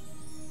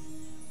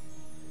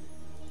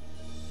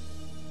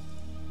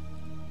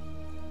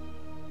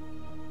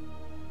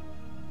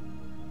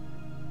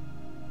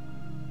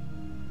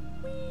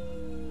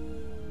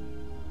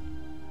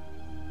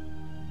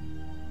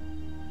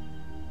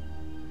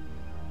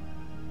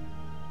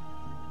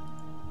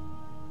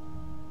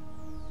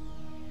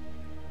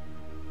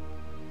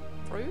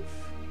 Proof?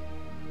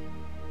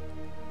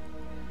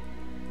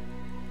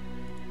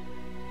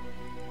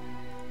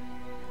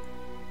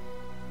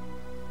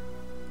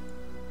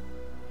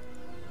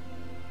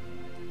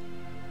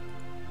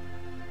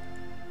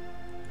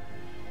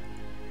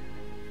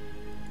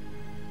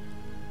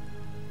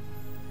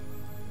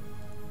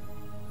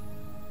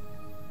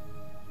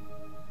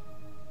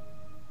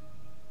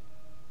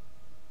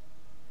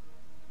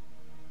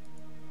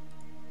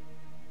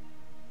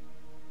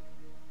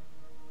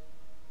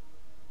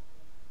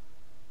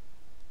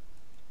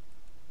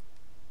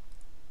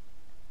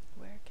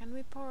 Can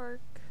we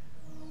park?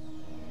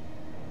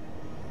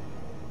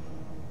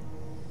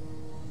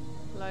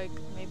 Like,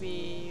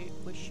 maybe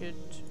we should,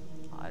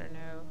 I don't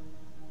know.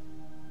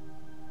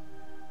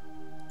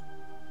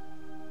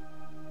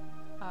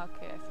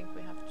 Okay, I think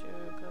we have to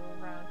go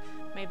around.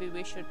 Maybe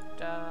we should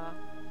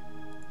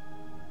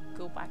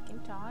go back in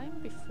time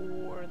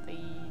before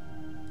the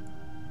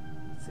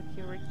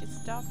security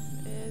stuff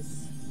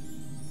is...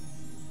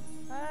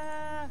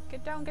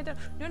 get down, get down.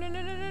 No, no,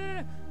 no, no, no, no,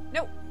 no.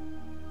 No!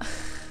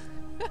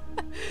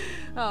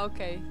 Oh,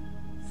 okay.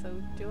 So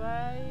do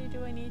I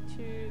need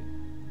to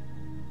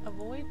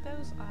avoid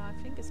those? I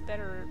think it's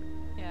better.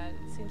 Yeah,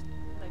 it seems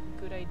like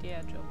a good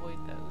idea to avoid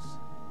those.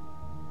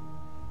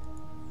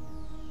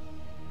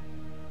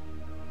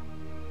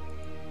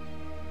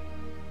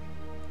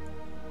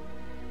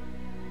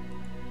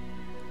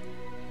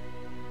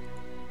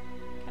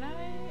 Can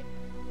I?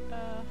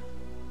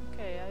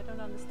 Okay, I don't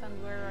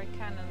understand where I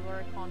can and where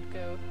I can't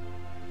go.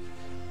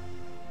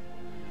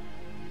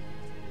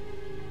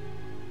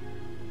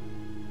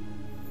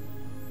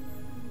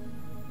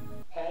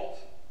 Halt.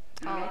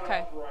 You're not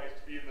Okay. authorized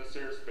to be in this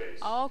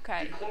airspace.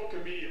 Okay. Decloak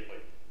immediately.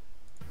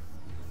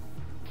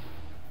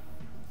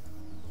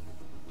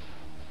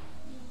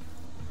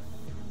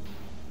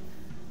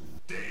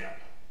 Damn.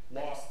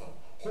 Lost them.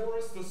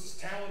 Horus, this is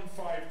Talon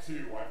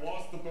 5-2. I've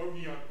lost the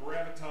bogey on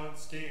Graviton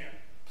scan.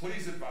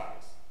 Please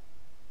advise.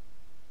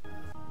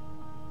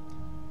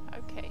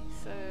 Okay,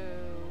 so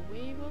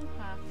we will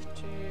have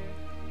to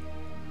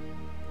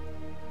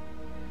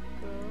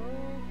go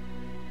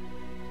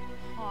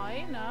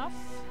high enough.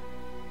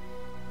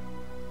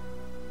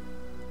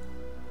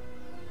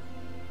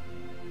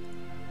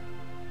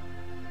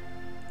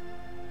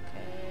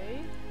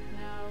 Okay,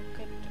 now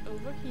get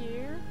over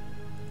here.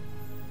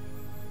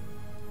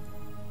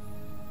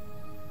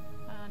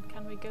 And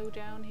can we go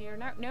down here?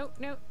 No, no,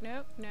 no,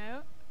 no,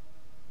 no.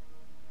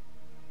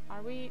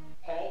 Are we?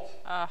 Halt.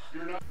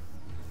 You're not.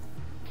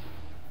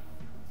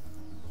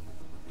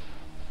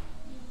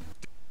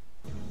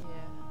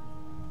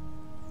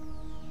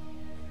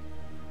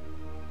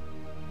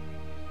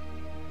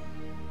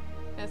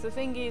 Yes, the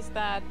thing is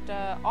that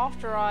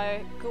after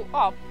I go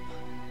up...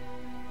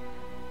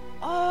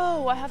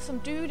 Oh, I have some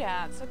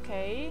doodads,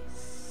 okay.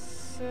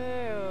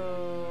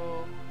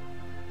 So...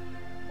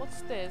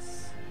 What's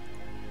this?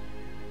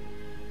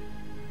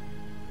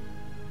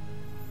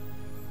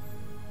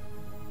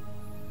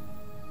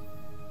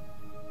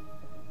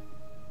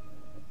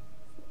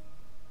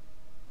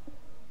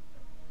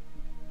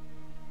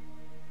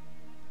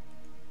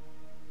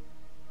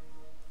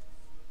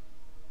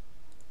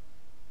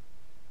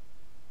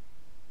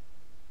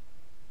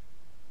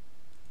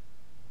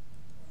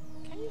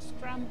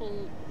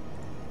 Scramble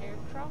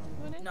aircraft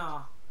with it?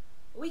 Nah,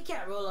 we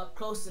can't roll up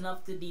close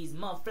enough to these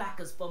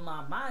motherflackers for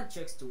my mind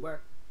tricks to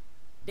work.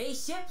 They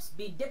ships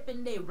be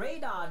dipping their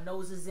radar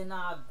noses in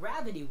our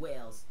gravity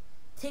wells.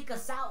 Take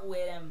us out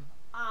with them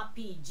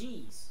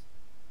RPGs.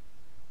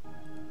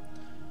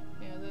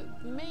 Yeah,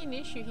 the main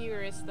issue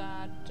here is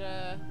that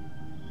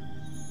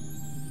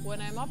when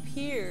I'm up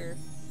here,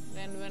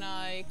 then when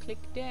I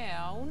click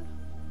down...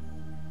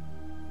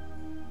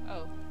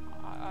 Oh,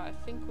 I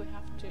think we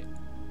have to...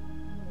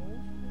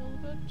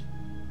 bit.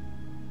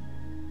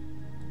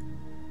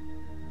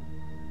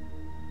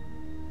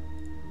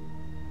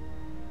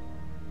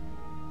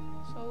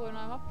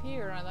 I'm up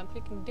here and I'm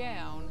clicking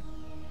down,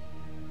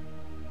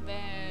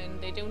 then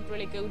they don't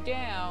really go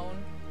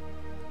down.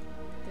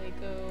 They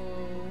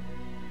go...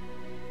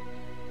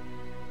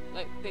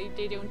 like,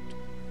 they don't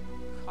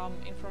come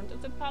in front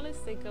of the palace,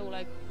 they go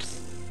like...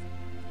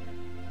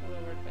 all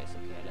over the place.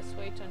 Okay, let's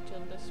wait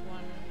until this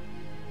one...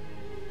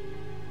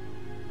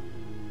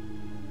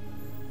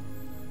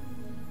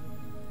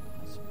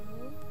 has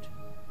moved.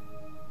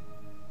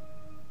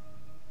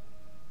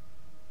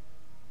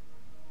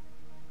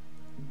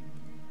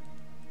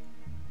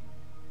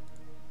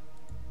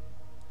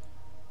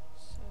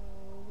 So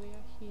we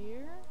are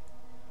here.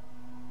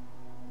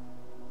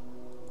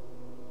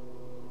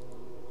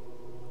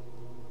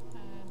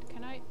 And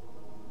can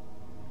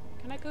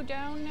I go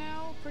down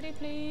now? Pretty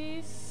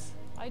please?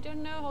 I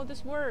don't know how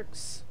this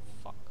works.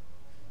 Fuck.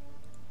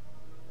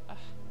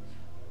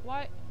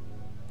 Why?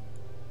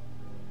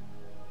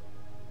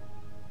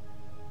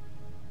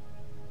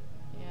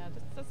 Yeah,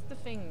 that's the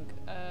thing.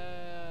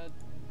 The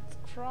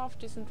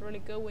craft isn't really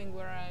going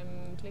where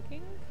I'm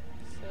clicking,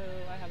 so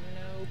I have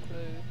no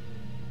clue.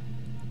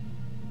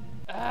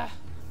 Damn.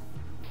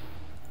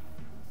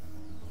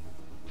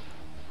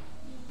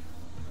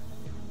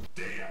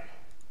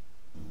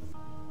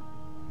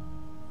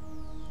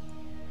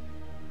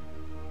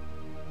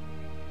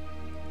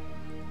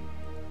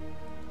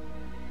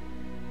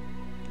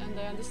 And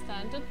I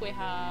understand that we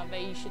have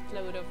a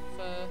shitload of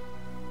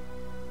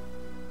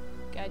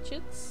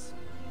gadgets,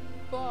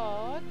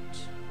 but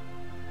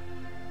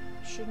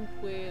shouldn't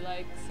we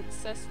like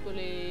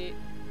successfully...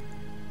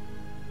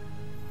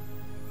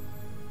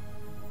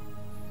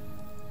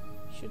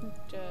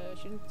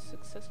 shouldn't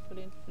successful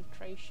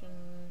infiltration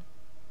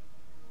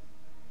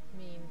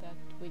mean that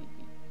we,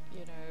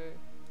 you know,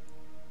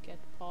 get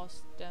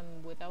past them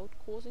without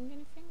causing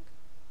anything?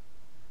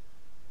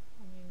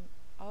 I mean,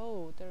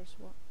 oh, there's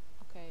one.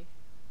 Okay.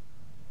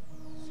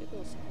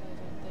 Civil supplies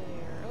are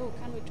there. Oh,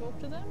 can we talk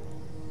to them?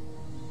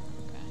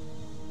 Okay.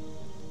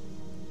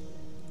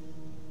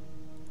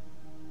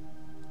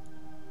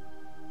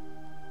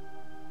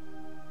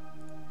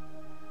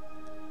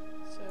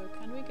 So,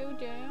 can we go down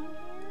here?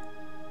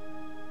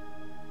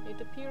 It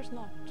appears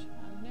not.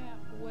 And now,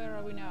 where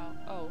are we now?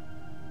 Oh.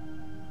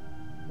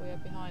 We are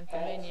behind the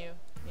menu.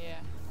 Yeah.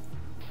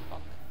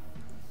 Fuck.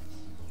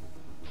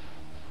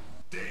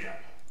 Damn.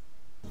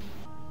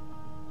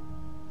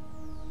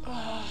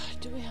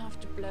 Do we have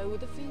to blow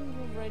the thing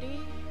already?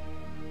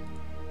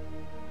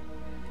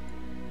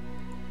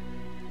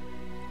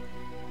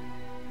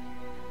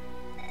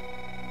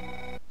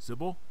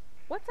 Sybil?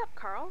 What's up,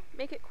 Carl?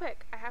 Make it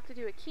quick. I have to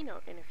do a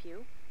keynote in a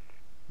few.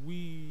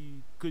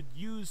 We could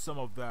use some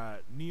of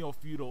that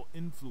neo-feudal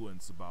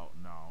influence about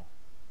now.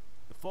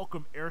 The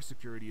Fulcrum air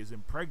security is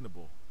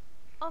impregnable.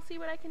 I'll see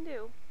what I can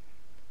do.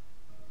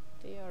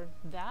 They are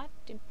that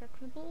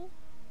impregnable?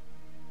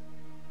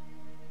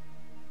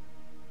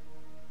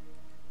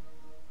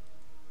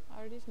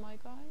 Are these my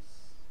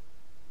guys?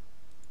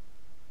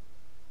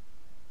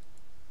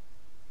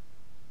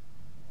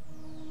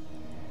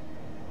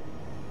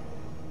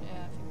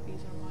 Yeah, I think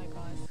these are my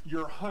guys.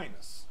 Your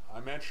Highness,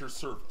 I'm at your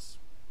service.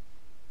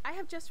 I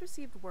have just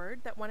received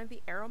word that one of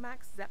the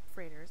Aeromax Zep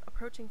freighters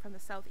approaching from the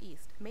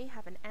southeast may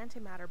have an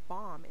antimatter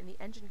bomb in the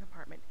engine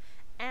compartment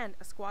and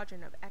a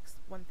squadron of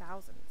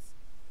X-1000s.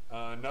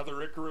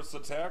 Another Icarus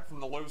attack from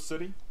the Low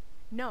City?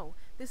 No,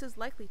 this is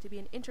likely to be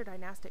an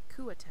interdynastic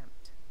coup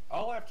attempt.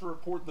 I'll have to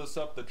report this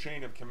up the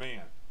chain of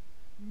command.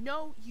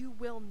 No, you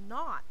will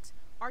not.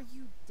 Are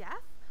you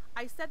deaf?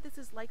 I said this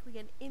is likely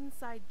an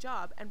inside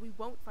job and we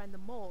won't find the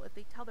mole if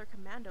they tell their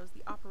commandos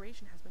the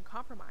operation has been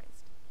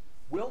compromised.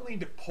 We'll need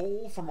to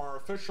pull from our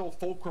official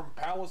Fulcrum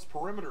Palace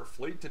perimeter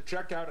fleet to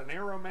check out an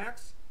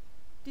Aeromax.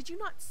 Did you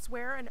not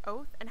swear an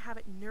oath and have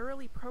it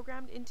neurally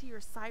programmed into your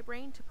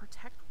cybrain to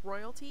protect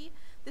royalty?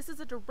 This is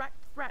a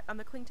direct threat on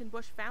the Clinton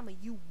Bush family.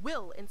 You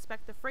will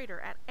inspect the freighter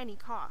at any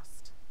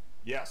cost.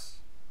 Yes,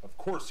 of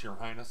course, Your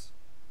Highness.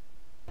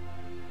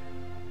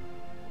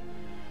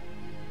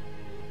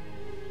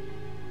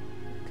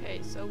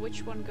 Okay, so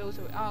which one goes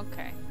away?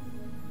 Okay.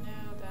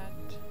 Now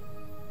that...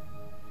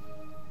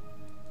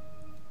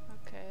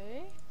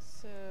 Okay,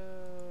 so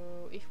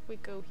if we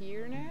go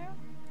here now...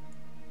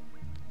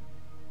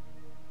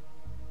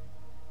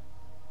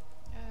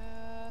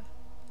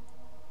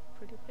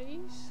 pretty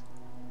please.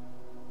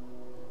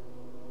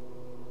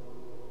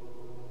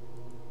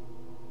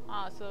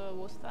 Ah, so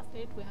was that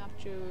it? We have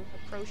to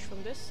approach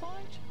from this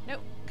side? No.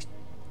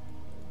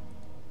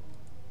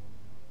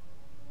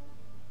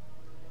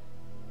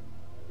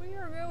 We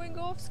are going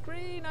off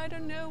screen. I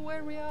don't know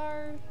where we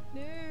are.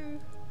 No.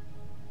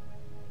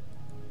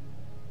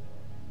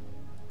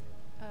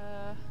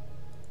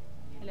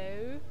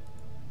 Hello?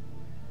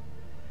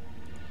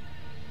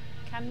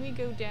 Can we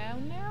go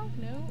down now?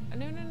 No?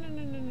 No, no, no,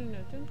 no, no, no, no.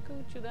 Don't go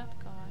to that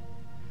guy.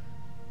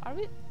 Are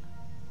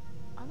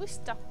we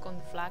stuck on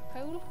the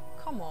flagpole?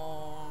 Come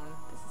on.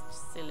 This is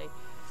just silly.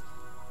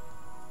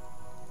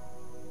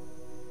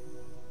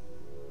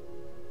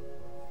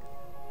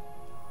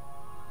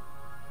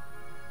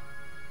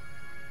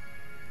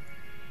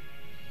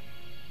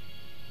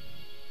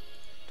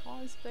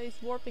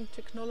 Space warping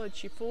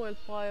technology foiled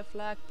by a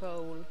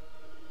flagpole.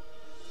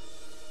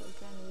 So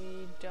can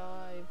we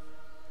dive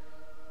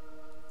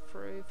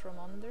through from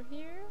under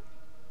here?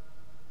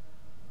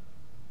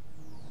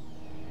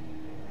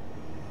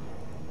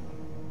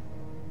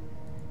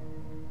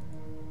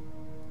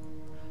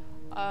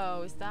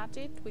 Oh, is that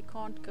it? We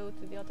can't go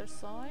to the other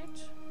side?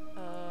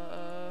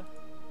 I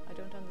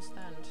don't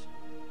understand.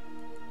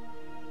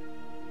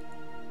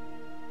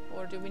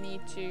 Or do we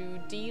need to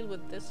deal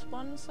with this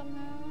one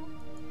somehow?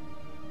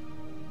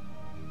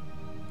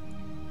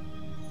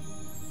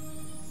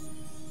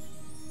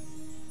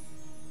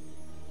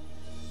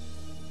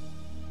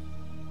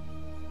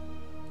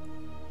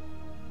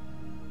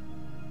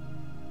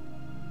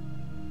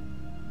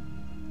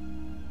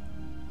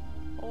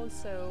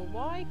 Also,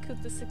 why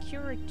could the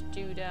security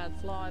do that,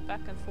 fly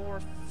back and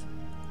forth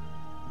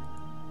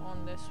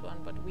on this one,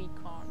 but we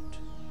can't?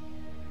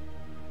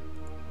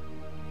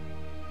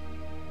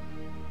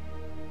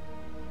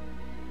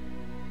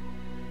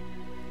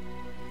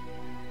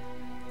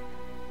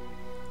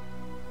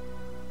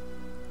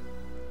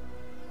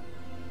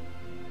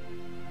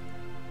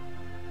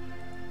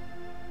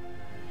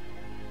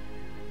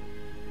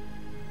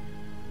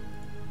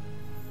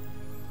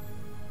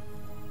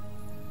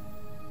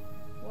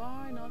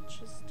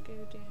 Just go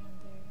down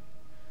there.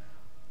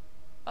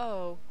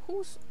 Oh,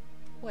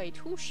 wait,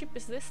 whose ship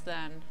is this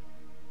then?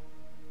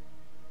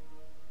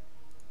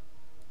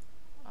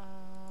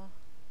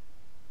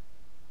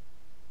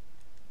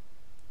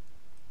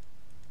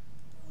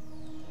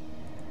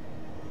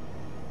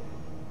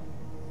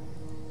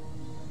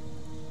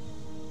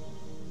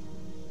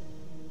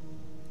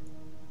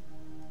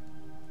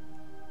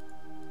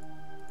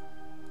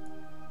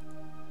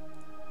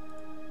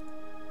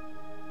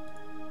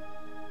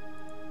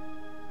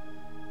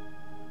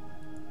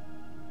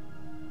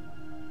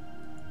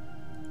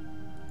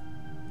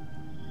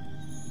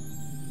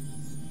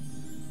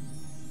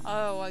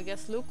 Oh, I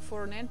guess look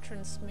for an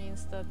entrance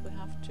means that we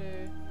have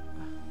to...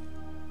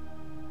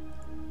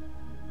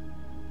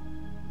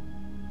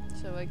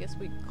 So I guess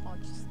we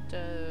can't just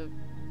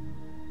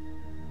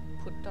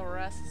put our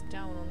asses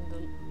down on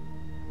the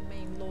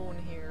main lawn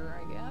here,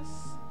 I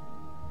guess.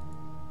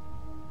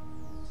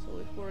 So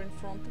if we're in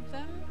front of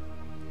them...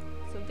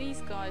 So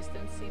these guys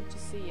don't seem to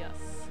see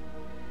us.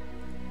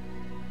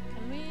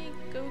 Can we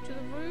go to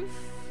the roof?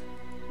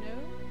 No?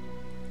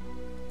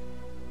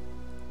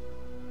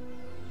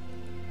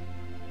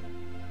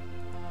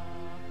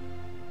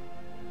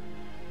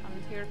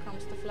 Here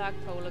comes the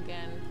flagpole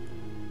again.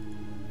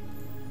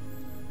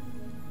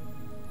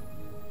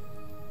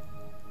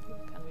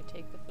 Can we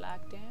take the flag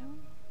down?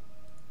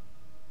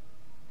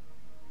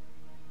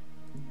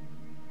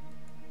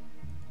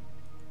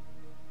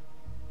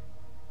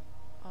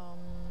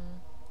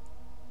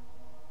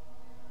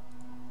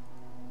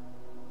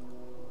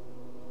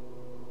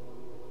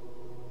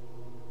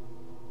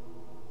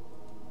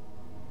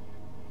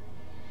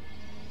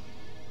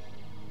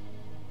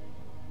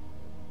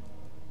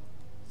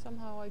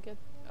 Somehow I get...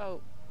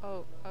 Oh,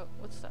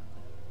 what's that?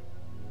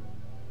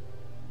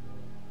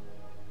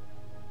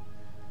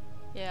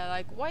 Yeah,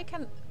 like, why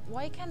can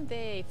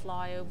they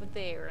fly over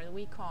there and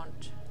we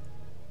can't?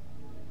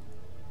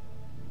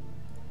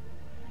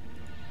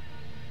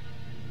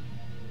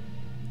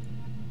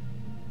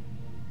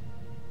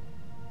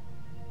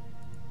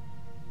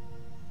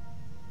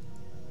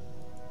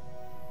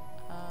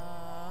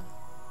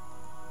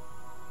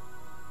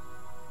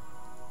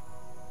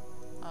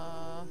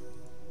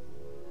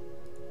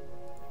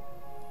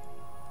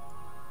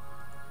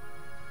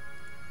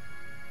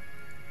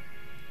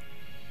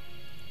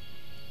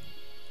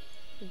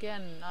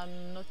 Again,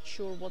 I'm not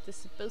sure what is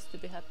supposed to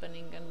be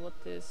happening and what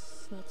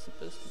is not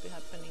supposed to be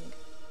happening.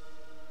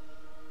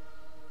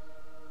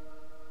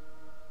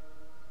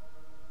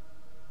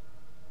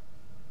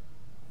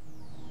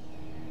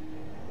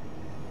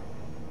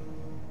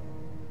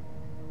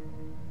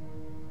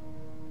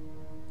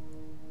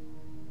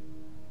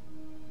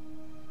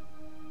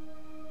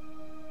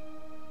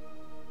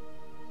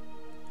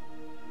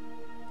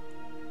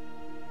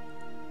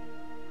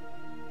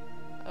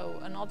 Oh,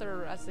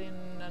 another, as in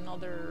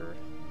another...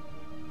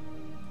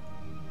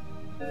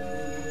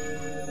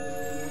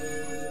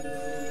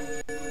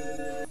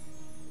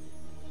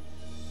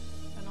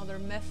 Another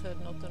method,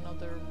 not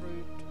another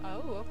route.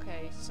 Oh,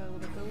 okay, so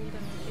the golden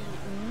thing.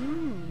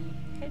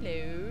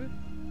 Hello.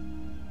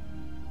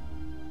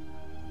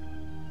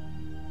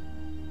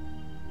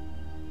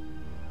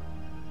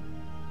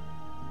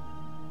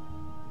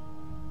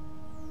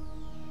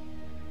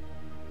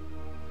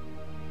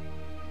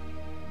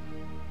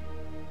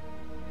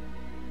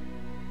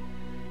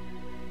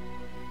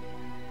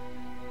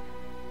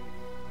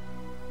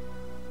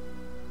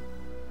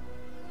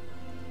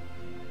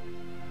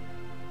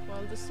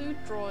 The suit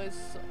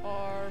droids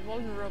are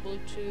vulnerable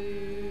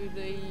to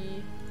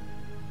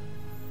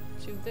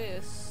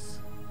this.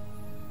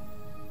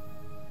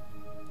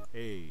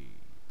 Hey,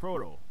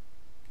 Proto,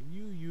 can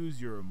you use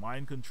your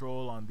mind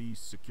control on these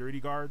security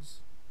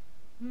guards?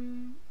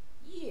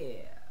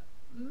 Yeah,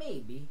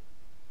 maybe.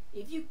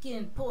 If you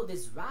can pull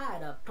this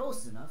ride up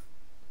close enough.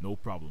 No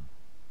problem.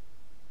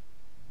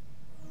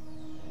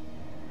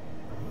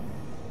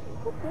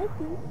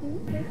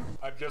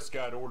 I've just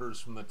got orders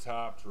from the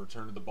top to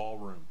return to the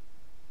ballroom.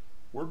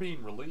 We're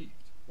being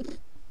relieved.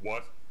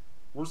 What?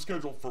 We're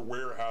scheduled for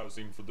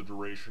warehousing for the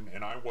duration,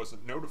 and I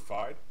wasn't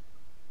notified.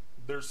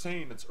 They're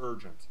saying it's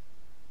urgent.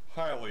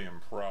 Highly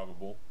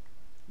improbable.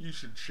 You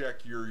should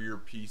check your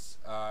earpiece.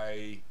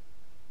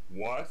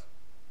 What?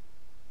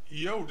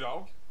 Yo,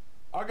 dog.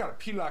 I gotta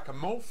pee like a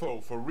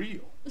mofo for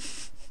real.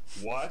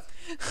 What?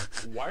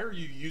 Why are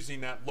you using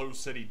that low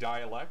city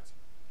dialect?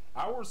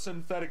 Our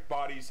synthetic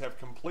bodies have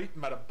complete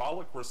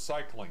metabolic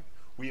recycling.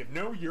 We have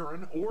no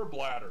urine or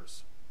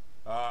bladders.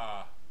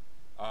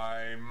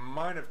 I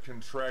might have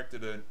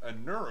contracted a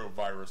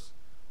neurovirus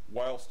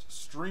whilst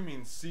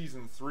streaming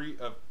season 3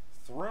 of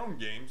Throne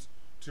Games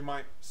to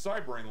my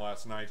cybrain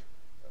last night.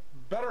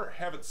 Better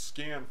have it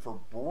scanned for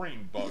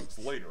brain bugs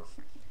later.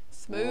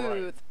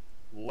 Smooth. Right.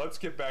 Let's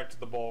get back to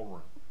the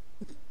ballroom.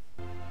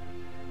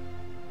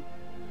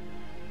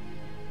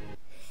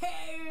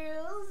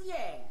 Hells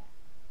yeah!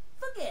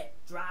 Forget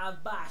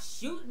drive-by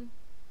shooting.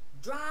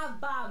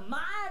 Drive-by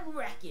mind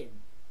wrecking.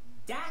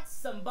 That's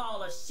some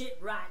baller shit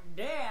right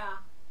there.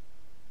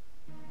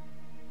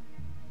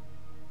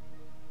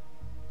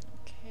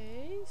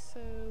 Okay,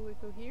 so we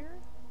go here.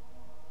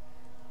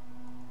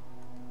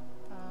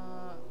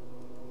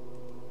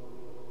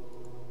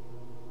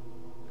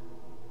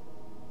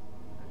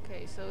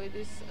 Okay, so it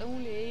is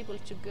only able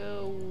to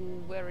go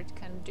where it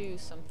can do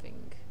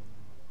something,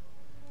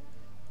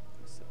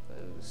 I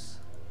suppose.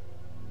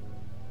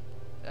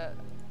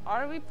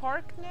 Are we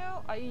parked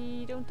now? I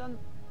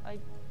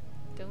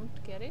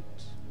don't get it.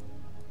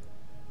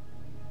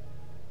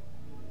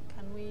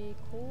 Can we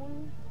call?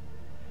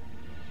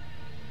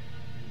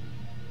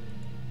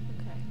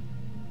 Okay.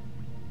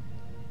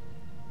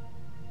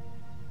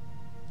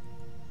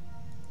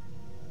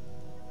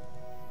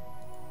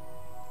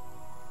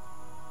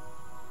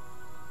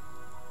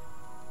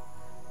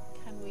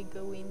 Can we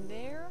go in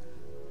there?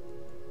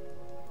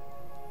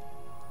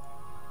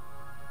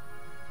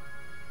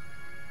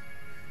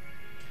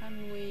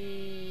 Can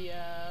we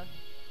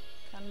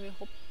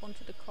hop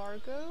onto the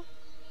cargo?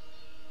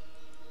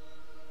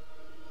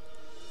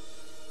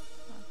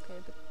 Okay,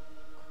 the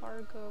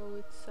cargo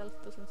itself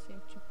doesn't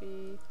seem to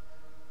be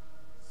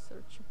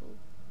searchable.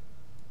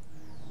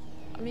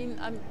 I mean,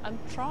 I'm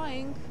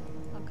trying.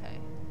 Okay.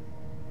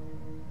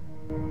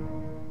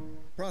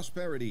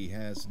 Prosperity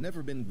has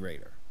never been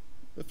greater.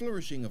 The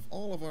flourishing of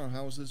all of our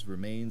houses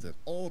remains at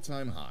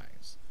all-time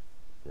highs.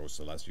 Gross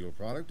celestial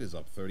product is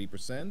up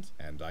 30%,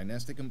 and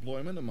dynastic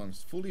employment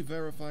amongst fully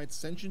verified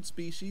sentient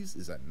species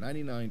is at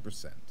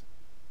 99%.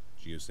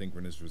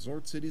 Geosynchronous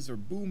resort cities are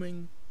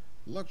booming.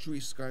 Luxury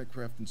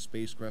skycraft and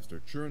spacecraft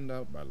are churned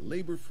out by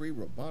labor-free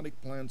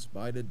robotic plants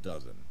by the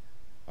dozen.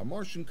 A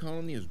Martian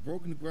colony has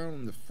broken ground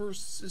on the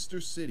first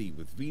sister city,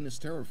 with Venus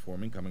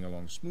terraforming coming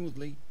along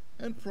smoothly,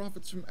 and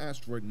profits from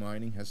asteroid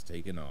mining has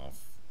taken off.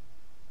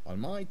 On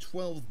my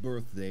 12th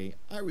birthday,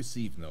 I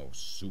received no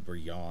super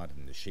yacht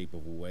in the shape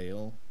of a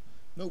whale,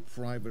 no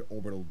private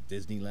orbital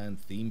Disneyland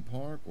theme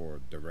park, or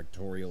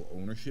directorial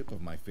ownership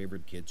of my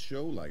favorite kids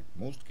show like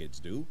most kids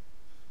do.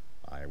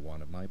 I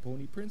wanted my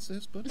pony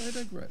princess, but I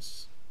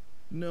digress.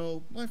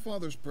 No, my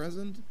father's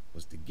present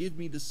was to give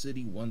me the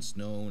city once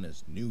known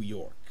as New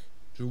York,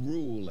 to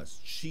rule as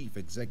chief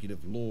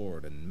executive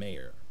lord and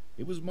mayor.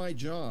 It was my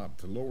job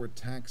to lower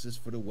taxes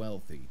for the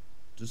wealthy,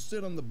 to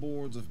sit on the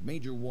boards of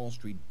major Wall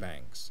Street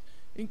banks,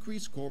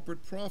 increase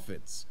corporate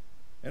profits,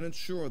 and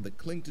ensure the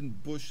Clinton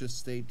Bush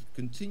estate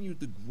continued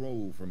to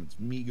grow from its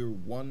meager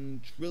 $1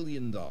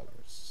 trillion.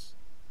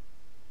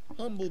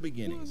 Humble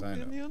beginnings, I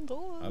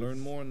know. I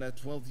learned more in that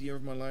 12th year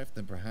of my life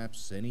than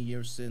perhaps any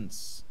year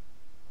since.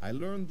 I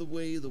learned the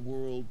way the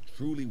world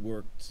truly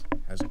worked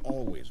has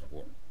always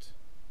worked.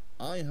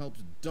 I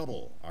helped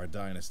double our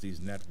dynasty's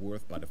net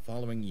worth by the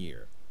following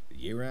year. The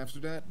year after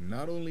that,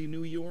 not only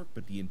New York,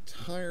 but the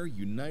entire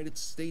United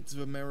States of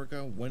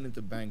America went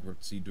into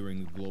bankruptcy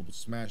during the global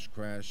smash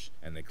crash,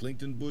 and the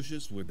Clinton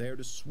Bushes were there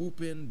to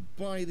swoop in,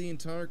 buy the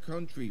entire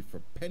country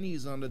for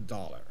pennies on the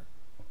dollar.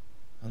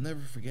 I'll never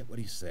forget what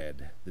he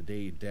said the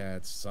day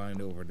Dad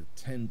signed over the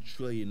 $10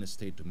 trillion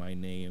estate to my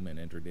name and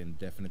entered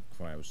indefinite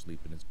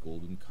cryosleep in his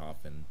golden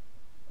coffin.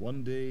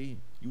 One day,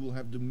 you will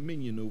have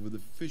dominion over the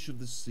fish of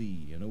the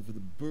sea, and over the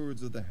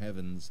birds of the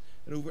heavens,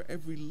 and over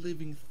every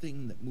living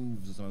thing that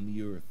moves on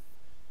the earth,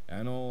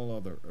 and all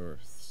other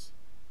earths.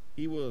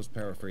 He was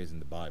paraphrasing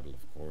the Bible,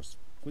 of course,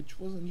 which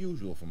was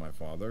unusual for my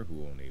father,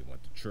 who only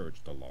went to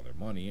church to launder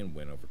money and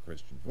win over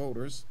Christian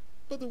voters,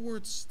 but the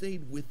words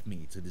stayed with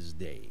me to this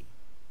day.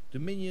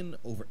 Dominion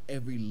over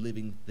every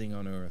living thing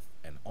on earth,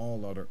 and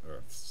all other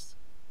earths.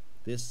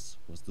 This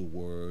was the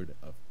word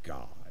of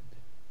God.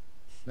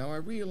 Now, I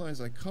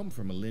realize I come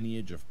from a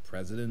lineage of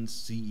presidents,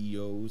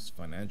 CEOs,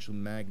 financial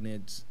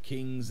magnates,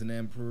 kings and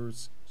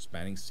emperors,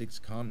 spanning 6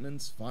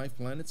 continents, 5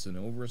 planets, and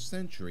over a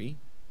century.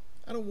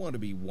 I don't want to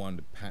be one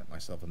to pat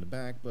myself on the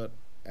back, but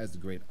as the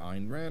great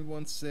Ayn Rand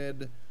once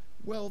said,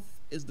 Wealth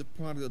is the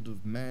product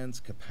of man's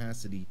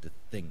capacity to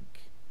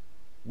think.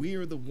 We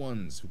are the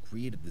ones who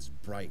created this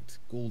bright,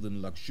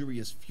 golden,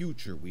 luxurious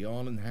future we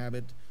all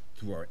inhabit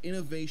through our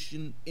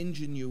innovation,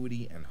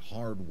 ingenuity, and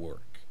hard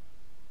work.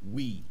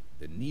 We,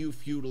 the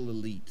neo-feudal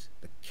elite,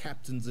 the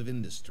captains of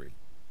industry.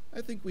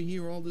 I think we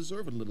here all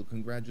deserve a little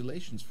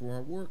congratulations for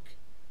our work.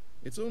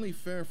 It's only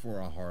fair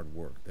for our hard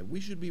work that we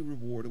should be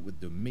rewarded with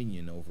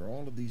dominion over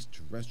all of these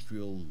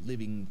terrestrial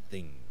living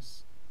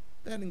things.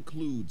 That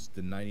includes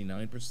the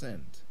 99%.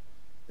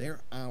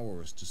 They're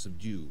ours to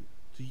subdue,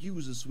 to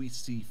use as we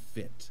see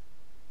fit.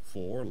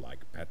 For,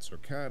 like pets or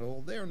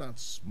cattle, they're not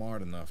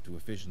smart enough to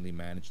efficiently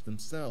manage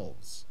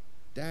themselves.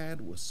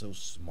 Dad was so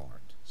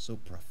smart, so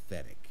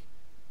prophetic.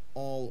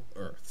 All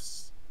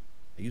Earths.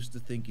 I used to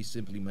think he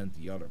simply meant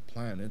the other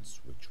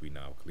planets, which we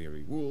now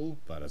clearly rule,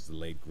 but as the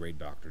late great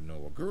Dr.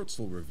 Noah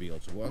Gertzel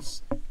revealed to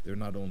us, they're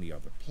not only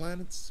other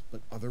planets,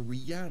 but other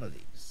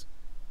realities.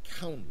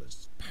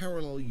 Countless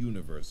parallel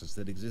universes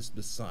that exist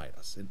beside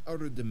us in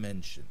other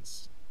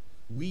dimensions.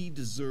 We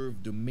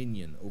deserve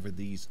dominion over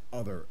these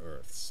other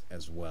Earths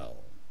as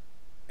well.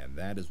 And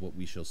that is what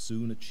we shall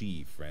soon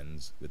achieve,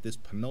 friends, with this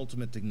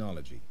penultimate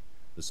technology,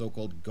 the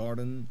so-called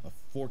Garden of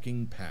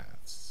Forking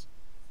Paths.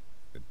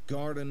 The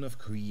Garden of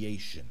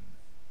Creation,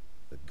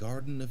 the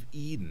Garden of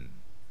Eden,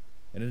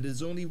 and it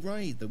is only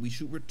right that we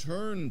should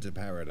return to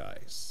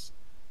paradise,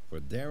 for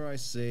dare I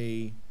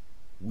say,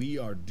 we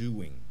are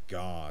doing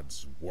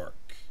God's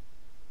work.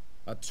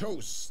 A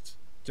toast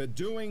to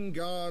doing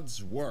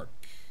God's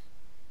work.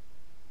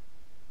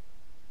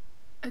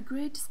 A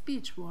great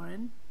speech,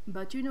 Warren,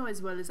 but you know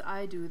as well as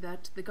I do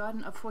that the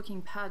Garden of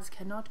Forking Paths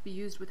cannot be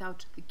used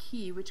without the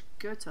key which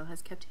Goetzel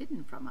has kept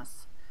hidden from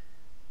us.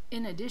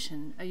 In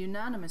addition, a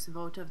unanimous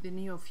vote of the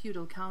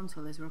Neo-Feudal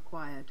Council is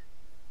required.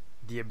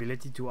 The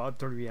ability to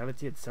alter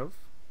reality itself?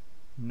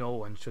 No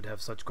one should have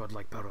such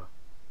godlike power.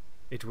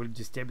 It will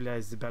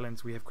destabilize the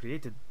balance we have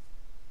created.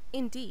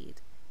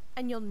 Indeed.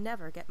 And you'll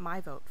never get my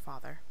vote,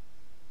 Father.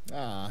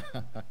 Ah,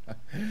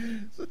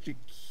 such a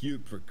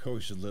cute,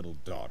 precocious little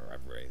daughter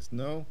I've raised,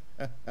 no?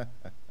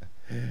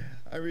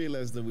 I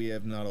realize that we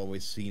have not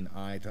always seen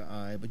eye to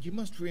eye, but you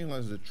must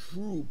realize the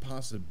true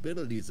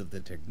possibilities of the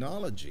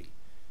technology.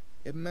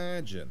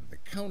 Imagine the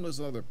countless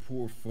other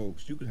poor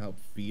folks you could help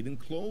feed and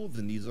clothe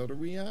in these other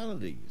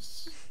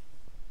realities.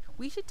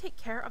 We should take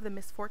care of the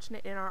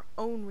misfortunate in our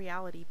own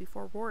reality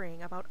before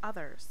worrying about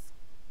others.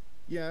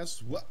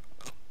 Yes, what?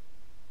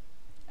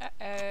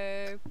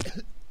 Uh-oh.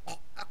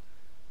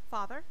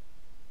 Father,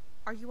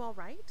 are you all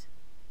right?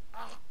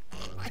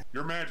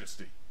 Your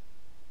Majesty.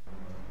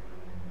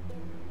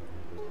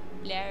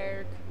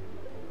 Lark.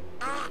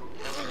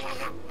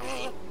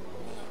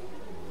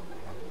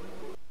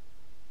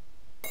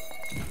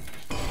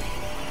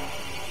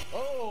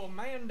 Oh,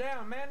 man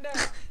down, man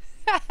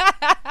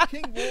down.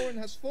 King Warren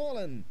has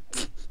fallen.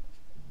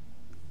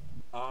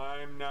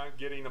 I'm not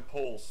getting a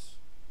pulse.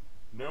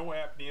 No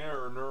apnea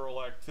or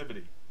neural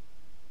activity.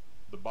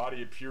 The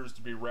body appears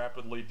to be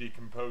rapidly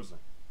decomposing.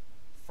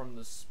 From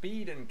the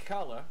speed and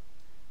color,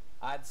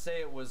 I'd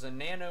say it was a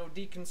nano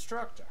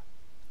deconstructor.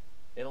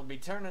 It'll be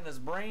turning his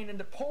brain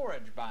into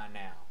porridge by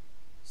now,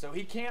 so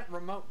he can't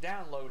remote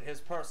download his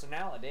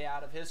personality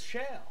out of his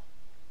shell.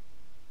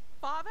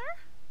 Father?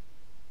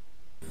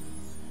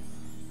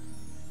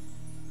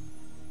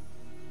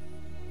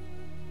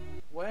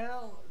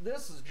 Well,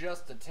 this is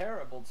just a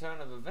terrible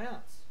turn of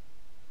events.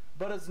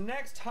 But as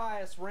next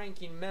highest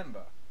ranking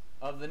member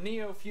of the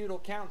Neo-Feudal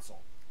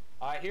Council,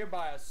 I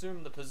hereby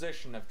assume the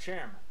position of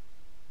chairman.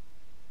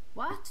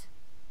 What?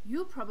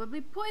 You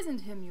probably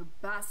poisoned him, you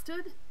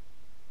bastard!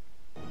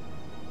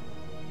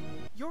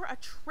 You're a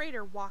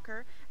traitor,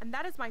 Walker, and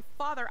that is my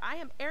father. I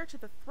am heir to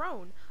the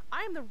throne.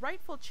 I am the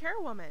rightful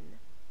chairwoman.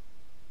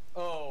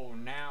 Oh,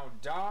 now,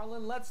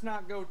 darling, let's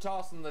not go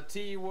tossing the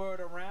T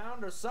word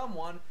around, or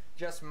someone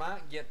just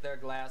might get their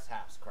glass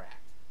house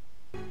cracked.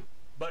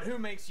 But who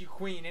makes you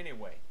queen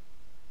anyway?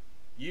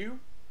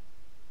 You?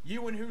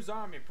 You in whose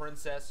army,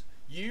 princess?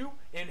 You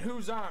in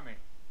whose army?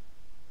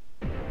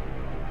 The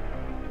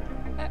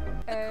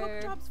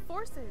Coke Job's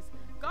forces!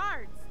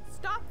 Guards!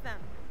 Stop them!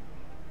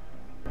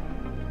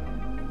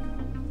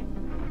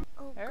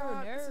 Oh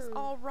God, no. this is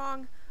all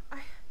wrong.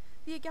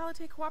 The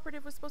Egalite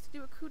Cooperative was supposed to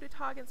do a coup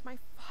d'etat against my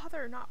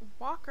father, not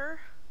Walker.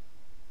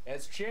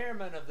 As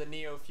chairman of the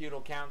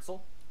Neo-Feudal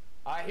Council,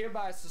 I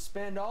hereby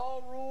suspend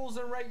all rules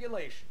and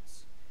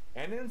regulations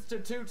and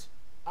institute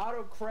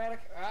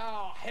autocratic...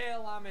 Oh,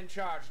 hell, I'm in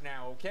charge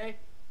now, okay?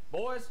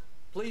 Boys,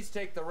 please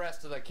take the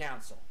rest of the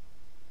council.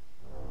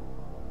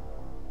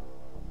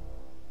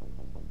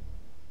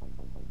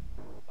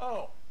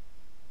 Oh,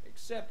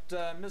 except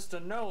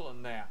Mr.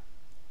 Nolan there.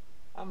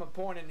 I'm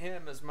appointing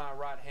him as my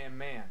right-hand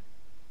man.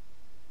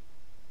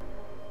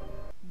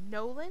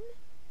 Nolan?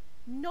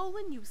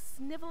 Nolan, you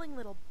sniveling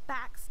little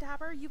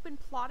backstabber. You've been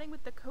plotting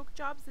with the Coke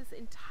Jobs this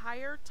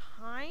entire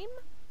time?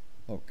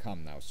 Oh,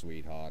 come now,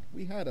 sweetheart.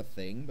 We had a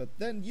thing, but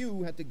then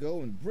you had to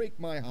go and break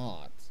my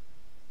heart.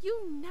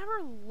 You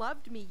never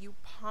loved me, you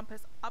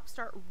pompous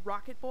upstart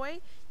rocket boy.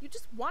 You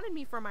just wanted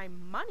me for my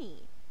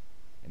money.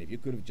 And if you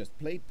could have just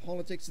played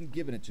politics and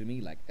given it to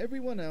me like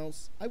everyone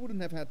else, I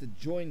wouldn't have had to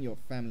join your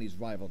family's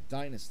rival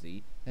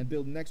dynasty and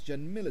build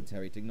next-gen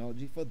military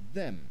technology for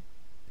them.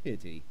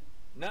 Pity.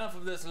 Enough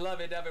of this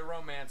lovey-dovey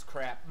romance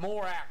crap.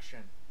 More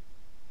action.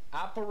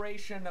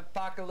 Operation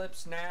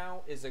Apocalypse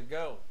Now is a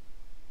go.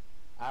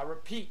 I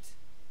repeat,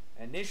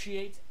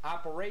 initiate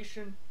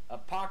Operation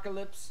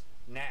Apocalypse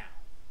Now.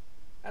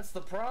 That's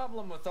the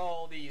problem with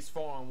all these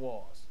foreign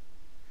wars.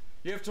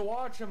 You have to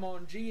watch them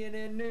on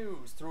GNN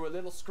News through a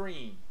little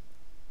screen.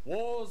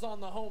 Wars on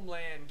the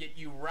homeland get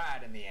you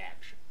right in the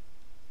action.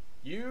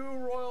 You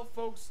royal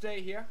folks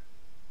stay here.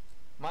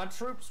 My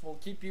troops will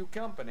keep you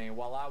company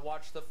while I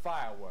watch the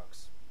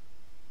fireworks.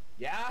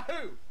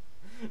 Yahoo!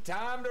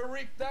 Time to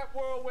reap that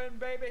whirlwind,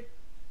 baby.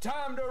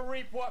 Time to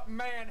reap what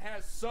man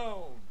has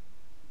sown.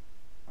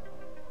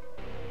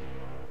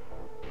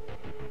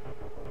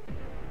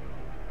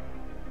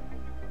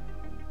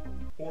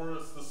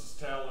 Horus, this is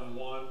Talon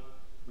 1.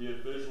 We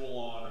have visual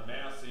on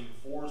amassing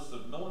force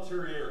of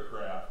military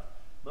aircraft,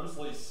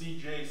 mostly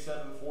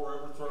CJ-74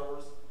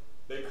 overthrowers.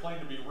 They claim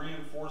to be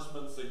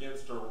reinforcements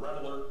against a red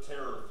alert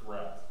terror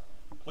threat.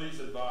 Please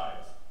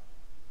advise.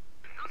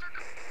 Those are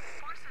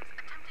forces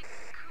attempting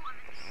a coup on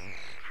the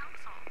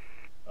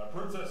council.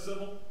 Princess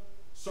Sybil?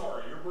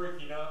 Sorry, you're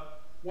breaking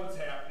up. What's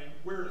happening?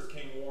 Where is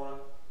King Warren?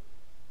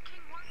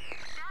 King Warren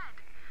is dead.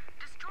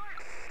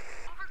 Destroyed.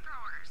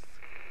 Overthrowers.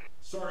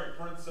 Sorry,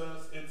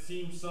 Princess. It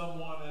seems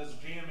someone is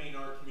jamming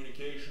our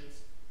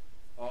communications.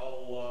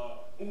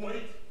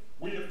 Wait.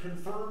 We have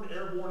confirmed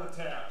airborne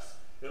attacks.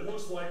 It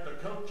looks like the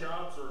coke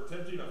jobs are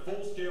attempting a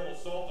full-scale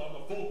assault on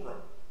the fulcrum.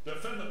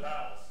 Defend the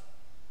palace.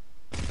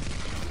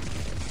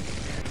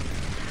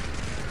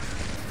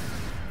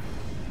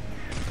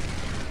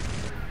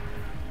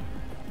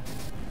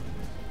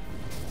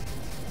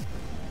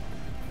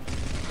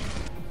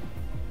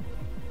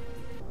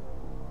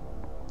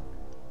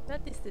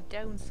 That is the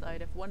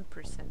downside of 1%.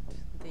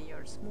 They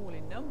are small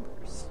in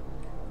numbers.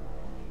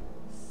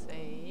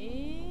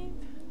 Save.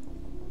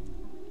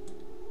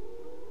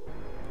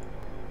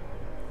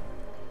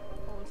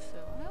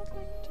 Also, I would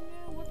like to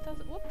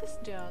know what this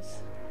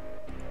does.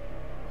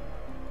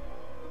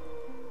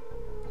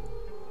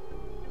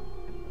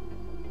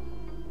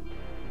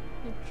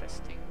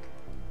 Interesting.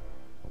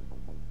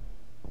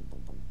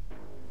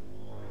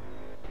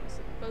 I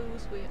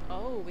suppose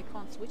we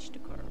can't switch to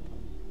curb.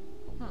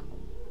 Huh.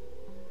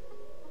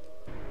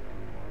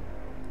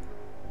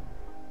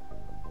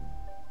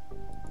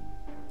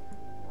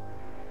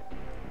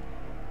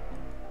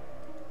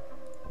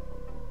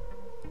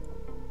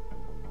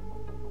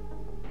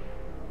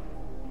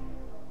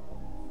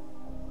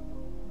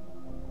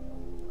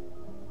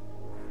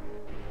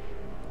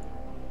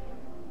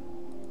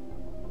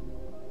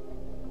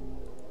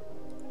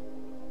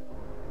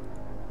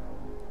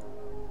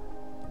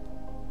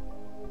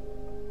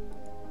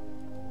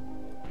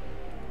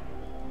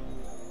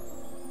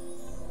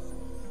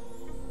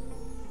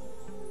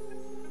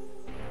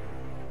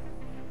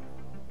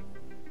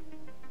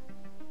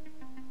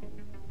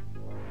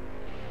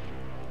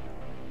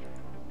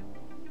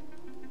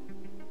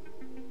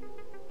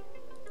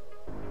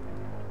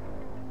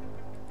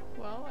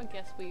 I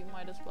guess we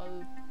might as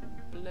well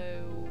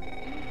blow.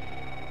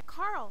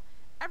 Carl,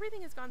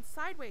 everything has gone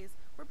sideways.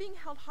 We're being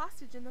held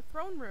hostage in the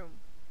throne room.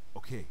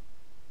 Okay,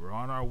 we're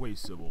on our way,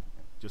 Sybil.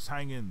 Just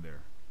hang in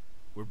there.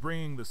 We're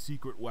bringing the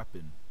secret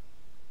weapon.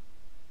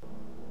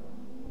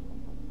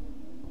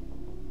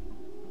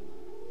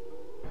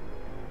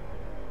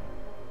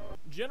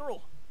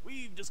 General,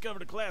 we've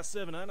discovered a Class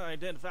 7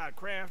 unidentified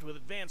craft with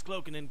advanced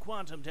cloaking and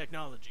quantum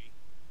technology.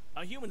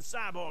 A human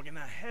cyborg and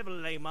a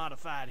heavily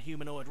modified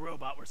humanoid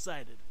robot were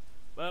sighted,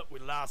 but we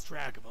lost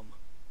track of them.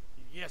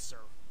 Yes, sir.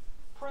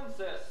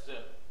 Princess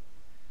Sybil,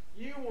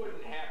 you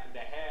wouldn't happen to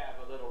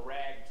have a little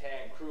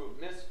ragtag crew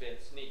of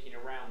misfits sneaking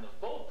around the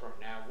fulcrum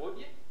now, would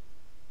you?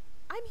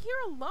 I'm here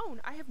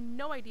alone. I have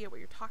no idea what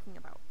you're talking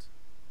about.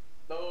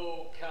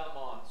 Oh, come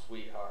on,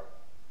 sweetheart.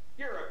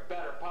 You're a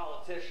better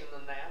politician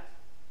than that.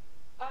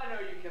 I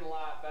know you can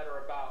lie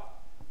better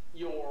about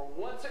your,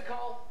 what's it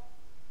called?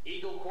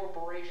 Eagle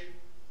Corporation?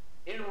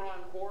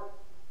 Enron Corp?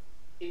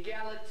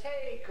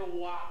 Egalite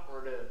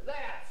Cooperative.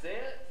 That's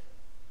it.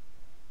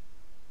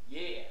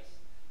 Yes.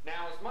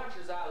 Now, as much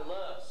as I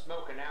love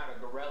smoking out a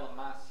gorilla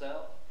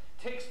myself,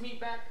 takes me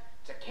back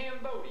to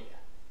Cambodia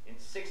in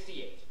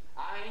 '68.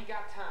 I ain't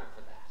got time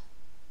for that.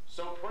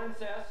 So,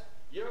 Princess,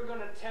 you're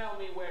gonna tell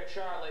me where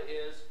Charlie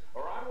is,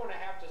 or I'm gonna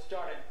have to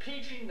start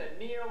impeaching the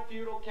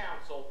Neofeudal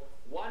Council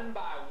one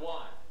by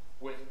one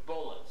with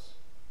bullets.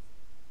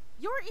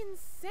 You're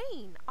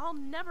insane. I'll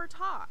never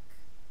talk.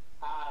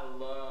 I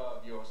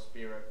love your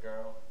spirit,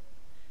 girl.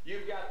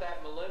 You've got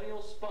that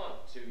millennial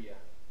spunk to you.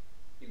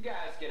 You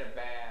guys get a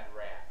bad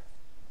rap.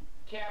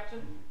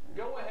 Captain,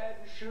 go ahead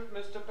and shoot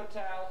Mr.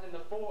 Patel in the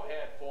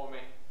forehead for me,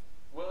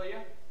 will you?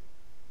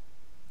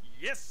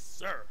 Yes,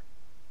 sir.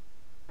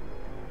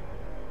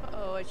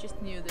 Oh, I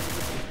just knew that it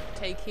would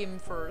take him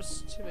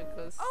first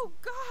because Oh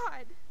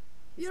God!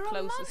 he's You're a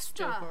closest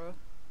to monster. her.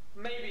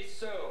 Maybe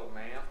so,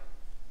 ma'am.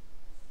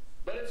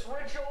 But it's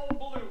rich old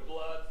blue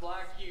bloods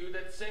like you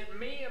that sent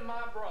me and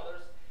my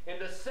brothers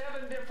into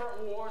 7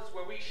 different wars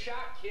where we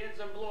shot kids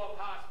and blew up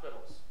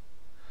hospitals.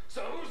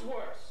 So who's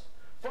worse,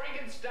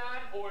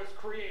 Frankenstein or his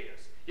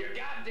creators? You're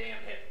goddamn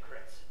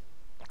hypocrites.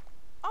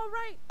 All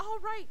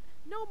right.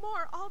 No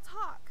more. I'll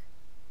talk.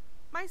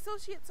 My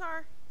associates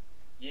are...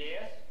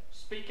 Yes?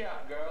 Speak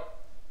out, girl.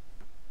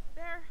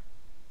 They're...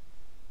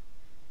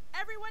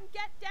 Everyone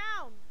get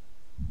down!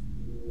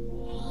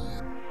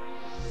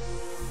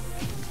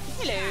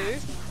 Hello.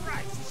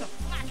 Christ, it's a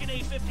flacking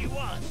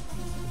A51.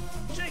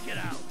 Check it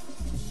out.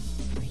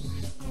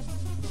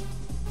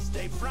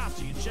 Stay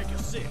frosty and check your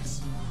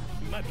 6.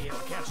 You might be able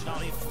to catch it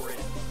on infrared.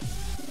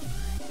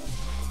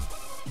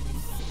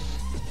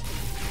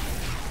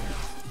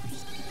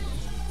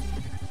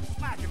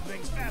 Flacking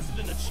thing's faster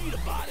than a cheetah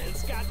bot and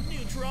it's got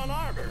neutron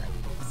armor.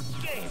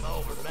 Game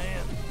over,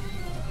 man.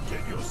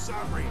 Get your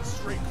side range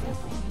straight,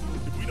 Corporal.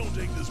 If we don't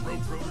take this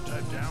rogue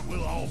prototype down,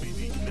 we'll all be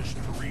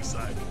decommissioned for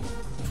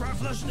recycling. Try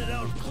flushing it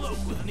out of cloak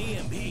with an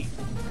EMP.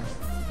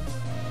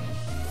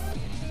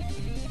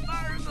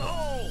 Fire in the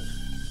hole!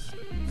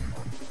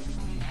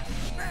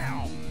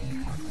 Now!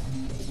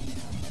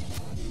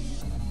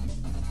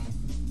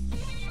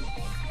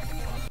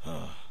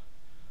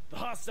 The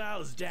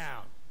hostile is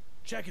down.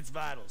 Check its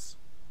vitals.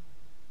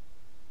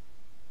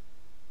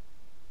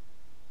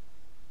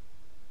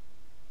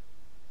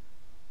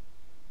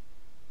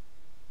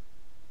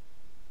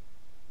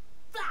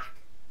 Fuck!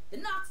 The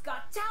Knox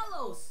got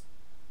Talos!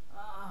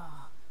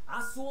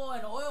 I swore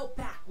an oil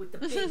pack with the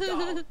big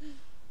dog.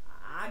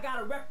 I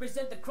gotta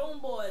represent the Chrome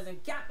Boys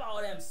and cap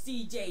all them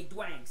CJ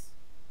dwanks.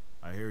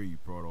 I hear you,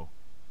 Proto.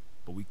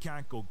 But we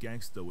can't go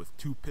gangsta with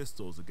 2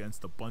 pistols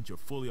against a bunch of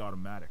fully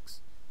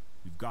automatics.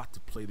 We've got to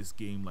play this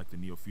game like the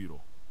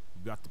Neofeudal.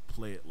 We've got to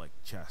play it like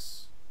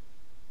chess.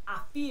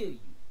 I feel you.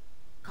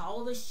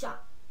 Call the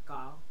shot,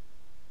 Carl.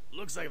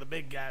 Looks like the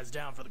big guy's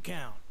down for the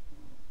count.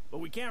 But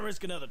we can't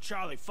risk another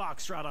Charlie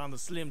Foxtrot on the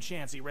slim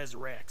chance he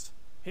resurrects.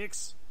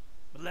 Hicks,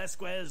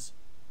 Velasquez,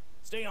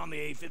 stay on the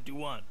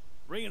A51.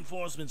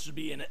 Reinforcements should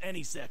be in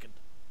any second.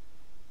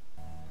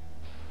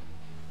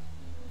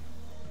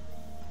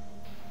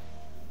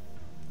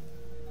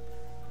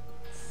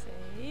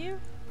 Save.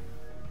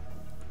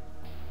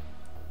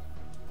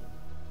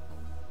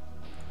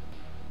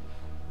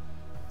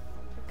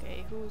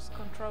 Okay, who's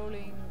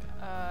controlling?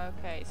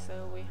 Okay,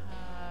 so we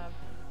have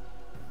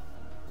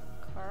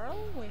Carl,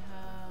 we have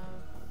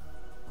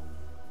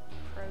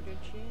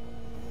Prodigy.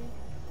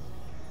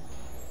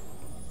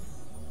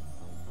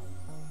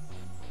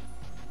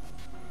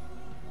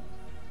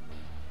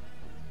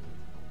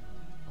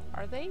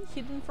 Are they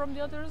hidden from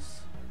the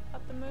others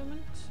at the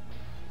moment?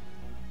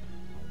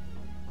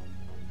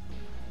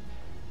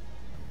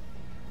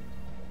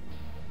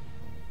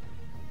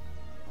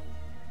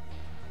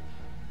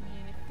 I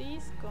mean, if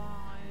these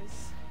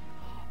guys...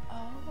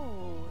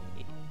 Oh...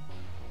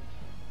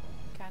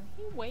 Can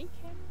he wake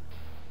him?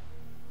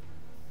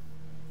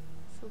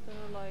 So there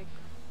are like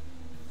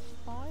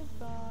 5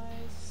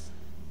 guys,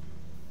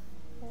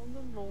 all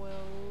the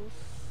royals.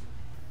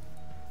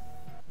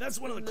 That's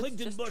one of the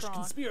Cligton Bush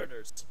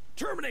conspirators.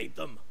 Terminate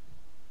them!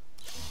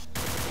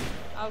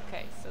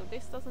 Okay, so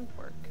this doesn't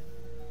work.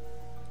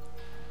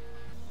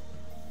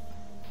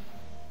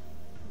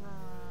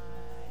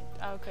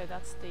 Right. Okay,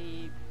 that's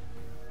the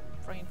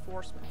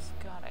reinforcements.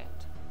 Got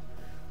it.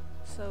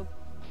 So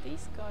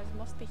these guys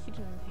must be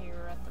hidden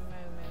here at the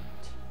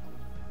moment.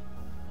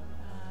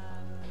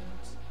 And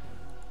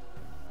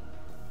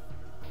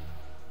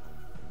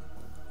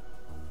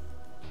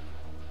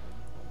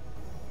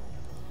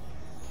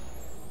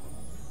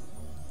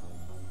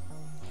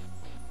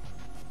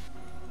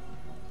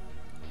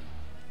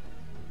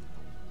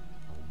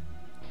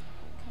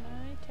can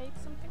I take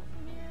something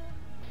from here?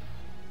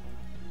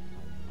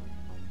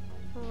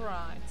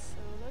 Right,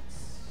 so let's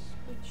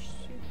switch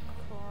to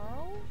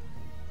Carl.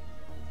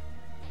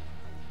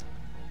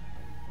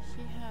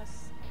 He has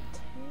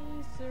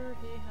taser,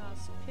 he has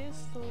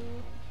pistol.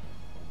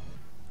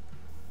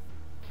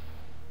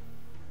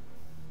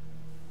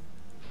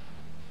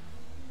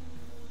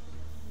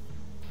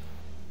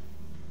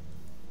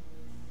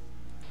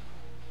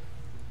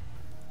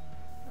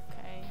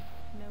 Okay,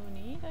 no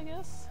need, I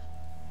guess.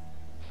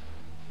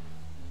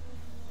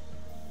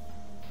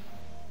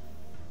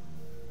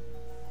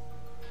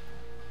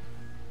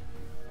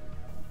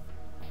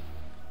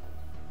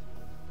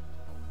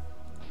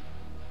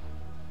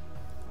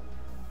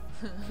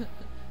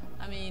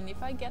 I mean,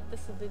 if I get the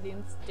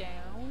civilians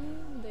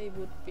down, they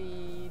would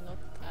be not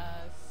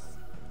as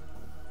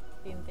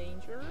in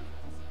danger, I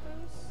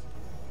suppose.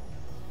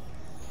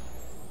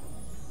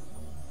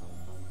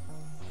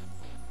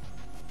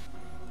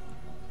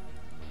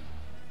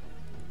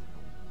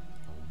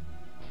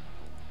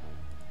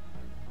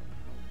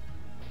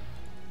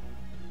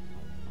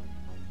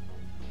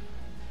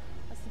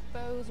 I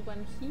suppose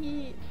when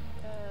he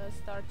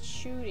starts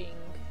shooting.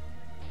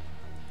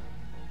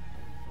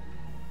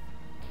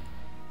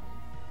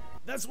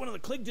 That's one of the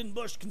Cligton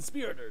Bush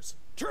conspirators.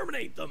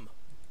 Terminate them!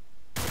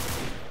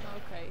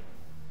 Okay.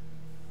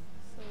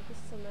 So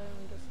This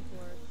alone doesn't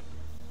work.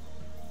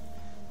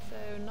 So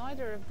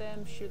neither of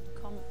them should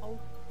come out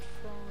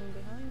from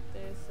behind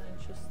this and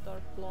just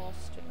start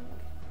blasting.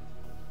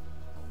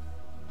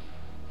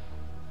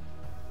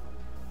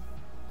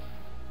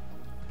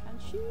 Can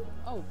she?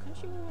 Oh, can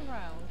she move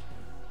around?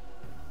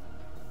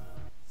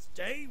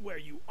 Stay where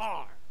you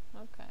are.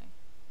 Okay.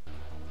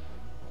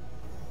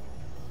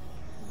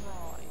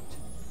 Right.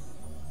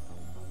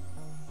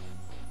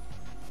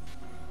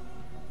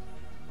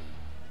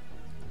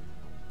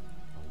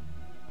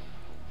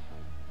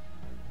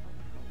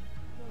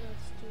 What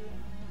else do you have?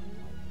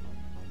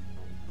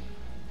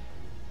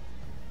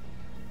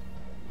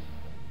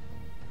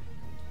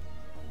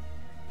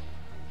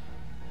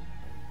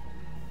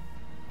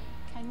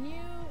 Can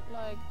you,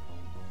 like,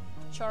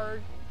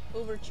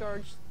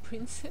 overcharge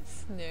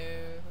princess? No,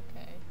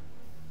 okay.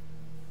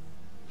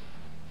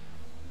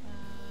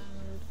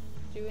 And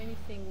do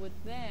anything with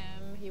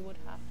them, he would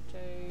have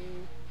to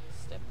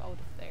step out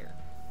of there.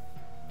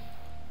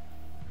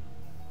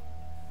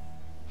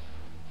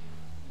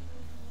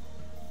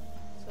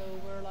 So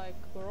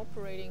we're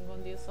operating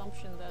on the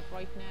assumption that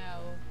right now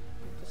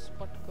the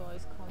spot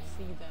guys can't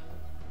see them.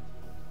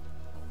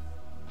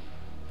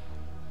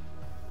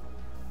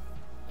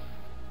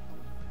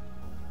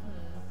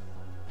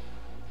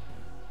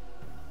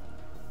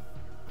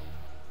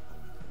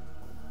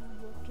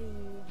 What do you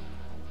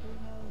have? You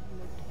have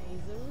the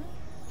taser.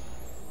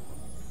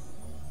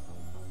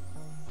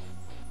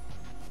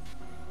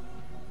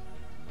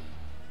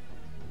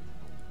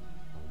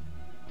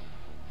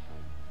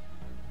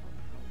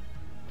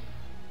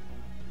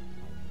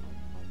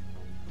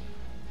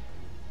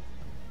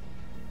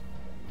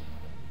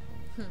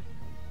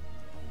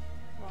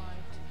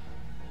 Right.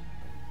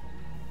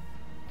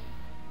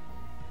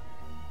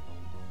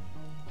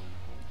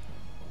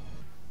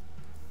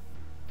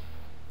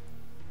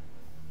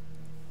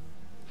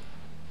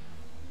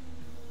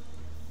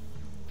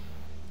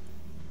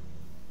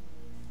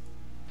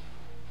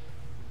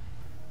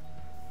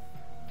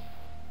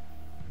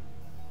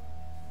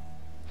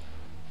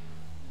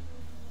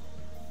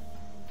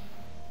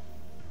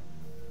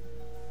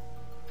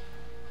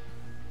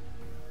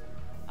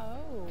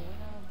 Oh, we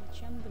have the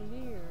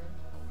chandelier.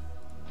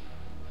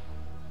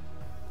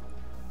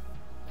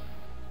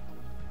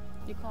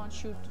 You can't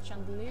shoot the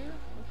chandelier?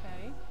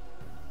 Okay.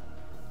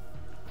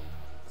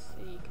 Let's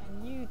see,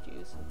 can you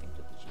do something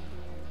to the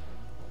chandelier?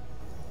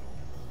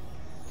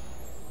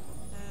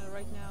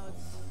 Right now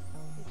it's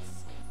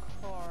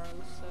Carl,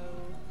 so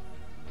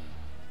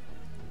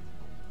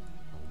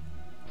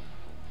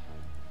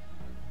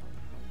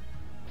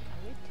can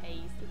we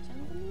taste the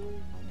chandelier? No.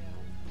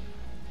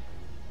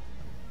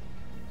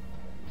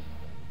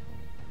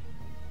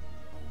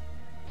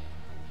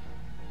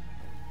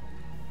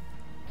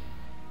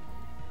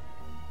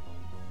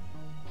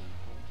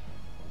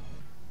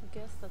 I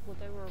guess that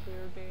whatever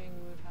we're doing,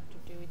 we would have to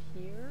do it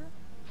here.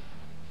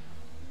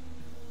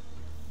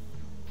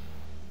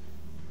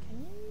 Can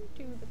you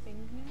do the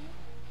thing now?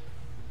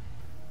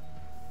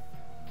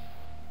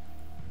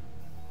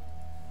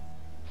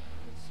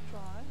 Let's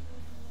try.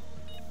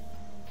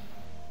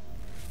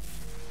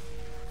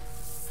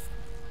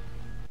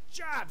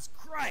 Jobs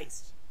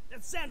Christ!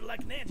 That sounded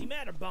like an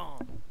antimatter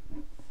bomb.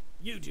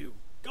 You two,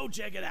 go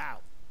check it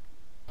out.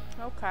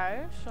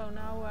 Okay, so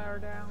now we're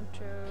down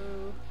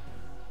to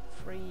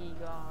 3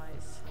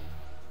 guys.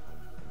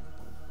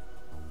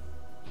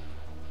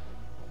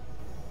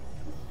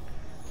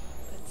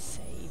 Let's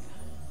save.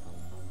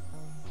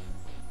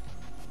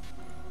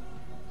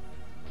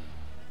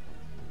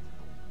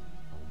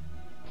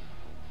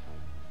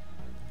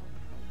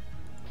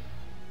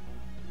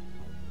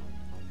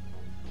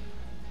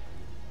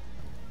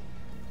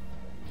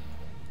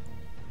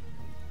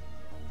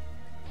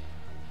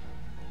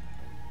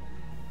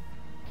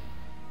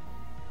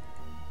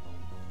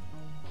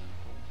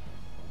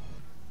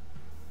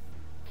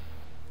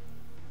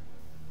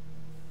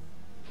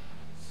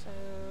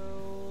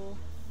 So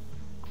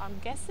I'm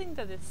guessing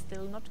that it's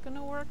still not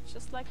gonna work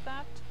just like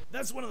that.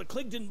 That's one of the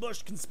Cligton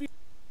Bush conspiracy.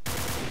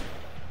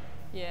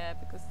 Yeah,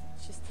 because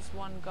it's just this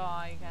one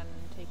guy can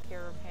take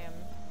care of him.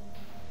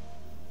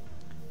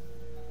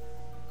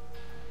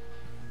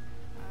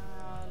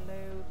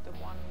 Load the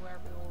one where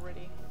we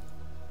already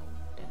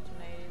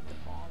detonated the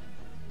bomb.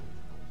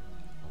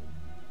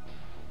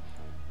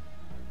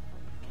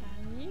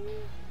 Can you?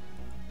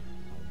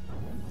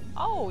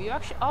 Oh, you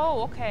actually.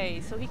 Oh,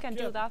 okay. So he can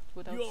do that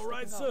without. You all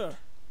right, stepping sir?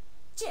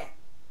 Check.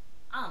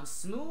 I'm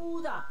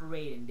smooth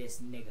operating this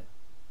nigga.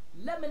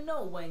 Let me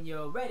know when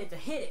you're ready to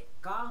hit it,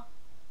 Carl.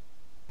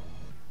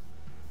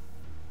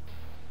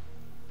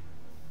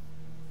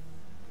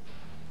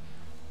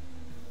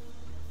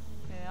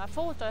 Yeah, I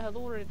thought I had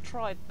already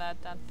tried that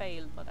and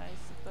failed, but I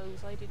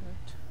suppose I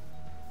didn't.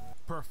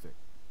 Perfect.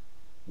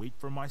 Wait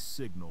for my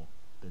signal,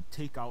 then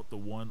take out the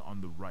one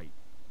on the right.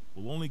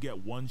 We'll only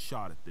get one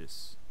shot at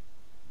this.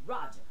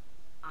 Roger.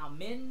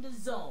 I'm in the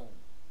zone.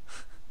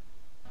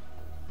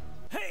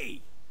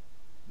 Hey!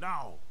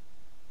 Now!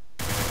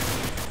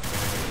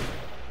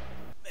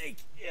 Make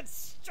it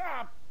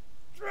stop!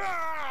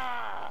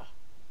 Ah!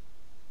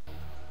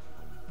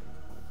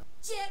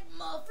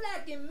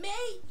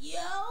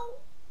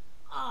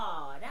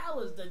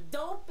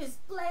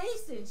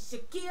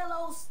 Shaquille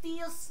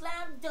O'Neal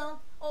slam dunk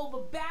over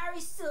Barry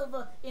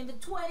Silver in the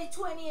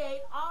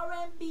 2028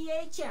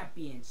 RNBA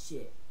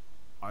Championship.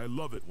 I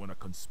love it when a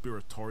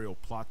conspiratorial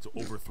plot to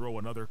overthrow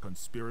another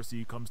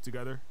conspiracy comes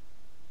together.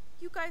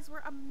 You guys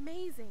were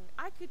amazing.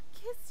 I could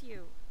kiss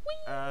you.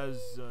 Whee!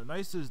 As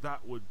nice as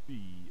that would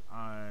be,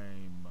 I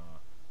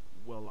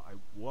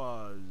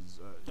was.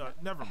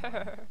 Never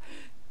mind.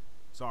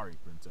 Sorry,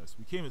 Princess.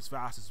 We came as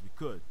fast as we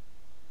could.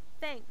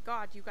 Thank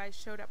God you guys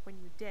showed up when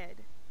you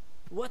did.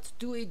 What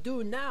do we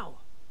do now?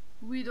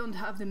 We don't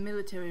have the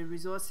military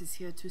resources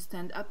here to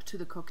stand up to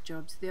the cock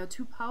jobs. They are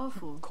too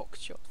powerful. Cock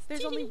jobs.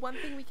 There's only one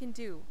thing we can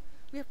do.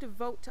 We have to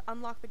vote to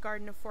unlock the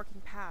Garden of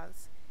Forking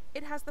Paths.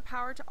 It has the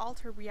power to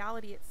alter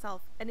reality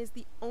itself and is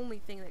the only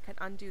thing that can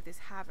undo this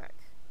havoc.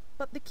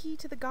 But the key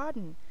to the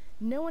garden,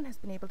 no one has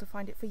been able to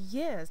find it for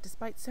years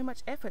despite so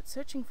much effort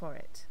searching for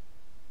it.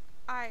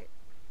 I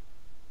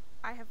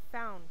have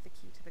found the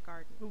key to the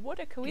garden. What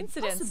a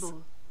coincidence.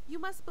 Impossible. You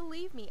must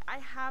believe me. I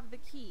have the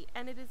key,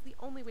 and it is the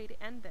only way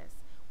to end this.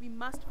 We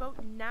must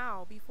vote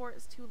now before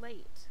it's too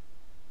late.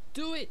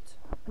 Do it!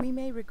 We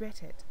may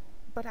regret it,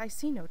 but I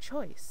see no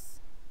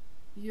choice.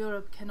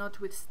 Europe cannot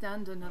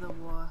withstand another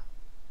war.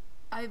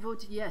 I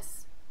vote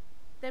yes.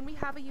 Then we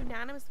have a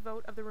unanimous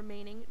vote of the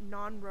remaining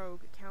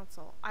non-rogue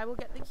council. I will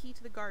get the key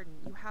to the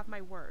garden. You have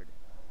my word.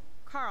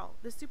 Carl,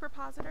 the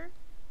superpositor,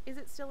 is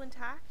it still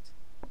intact?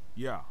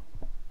 Yeah.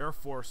 Air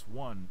Force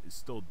 1 is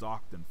still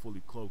docked and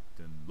fully cloaked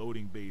in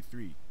loading bay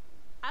 3.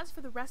 As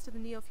for the rest of the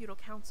Neofeudal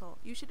Council,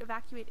 you should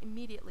evacuate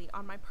immediately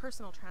on my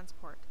personal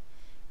transport.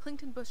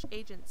 Clinton Bush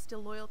agents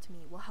still loyal to me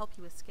will help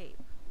you escape.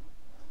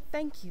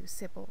 Thank you,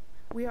 Sybil.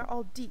 We are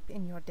all deep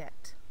in your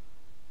debt.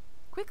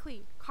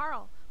 Quickly,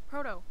 Carl,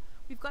 Proto,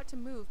 we've got to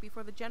move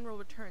before the General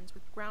returns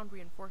with ground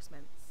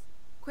reinforcements.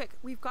 Quick,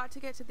 we've got to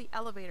get to the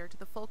elevator to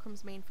the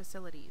Fulcrum's main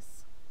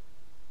facilities.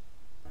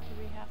 Do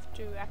we have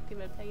to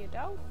actively play it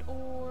out,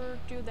 or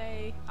do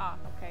they... Ah,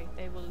 okay,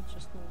 they will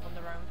just move on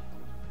their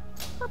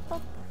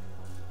own.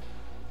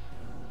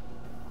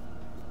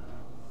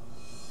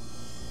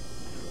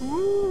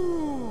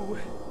 Ooh!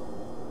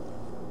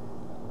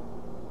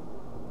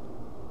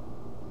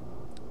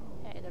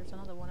 Hey, there's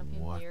another one of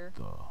him here.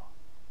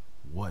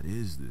 What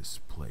is this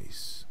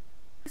place?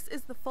 This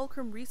is the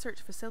Fulcrum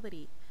Research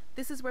Facility.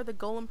 This is where the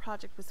Golem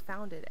Project was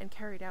founded and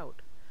carried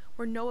out,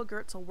 where Noah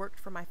Gertzel worked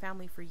for my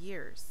family for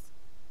years.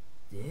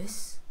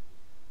 This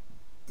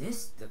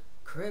the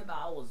crib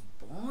I was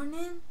born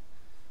in?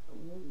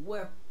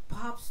 Where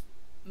Pops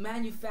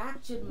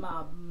manufactured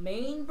my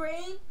main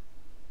brain?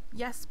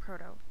 Yes,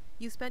 Proto.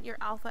 You spent your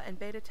alpha and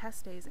beta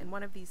test days in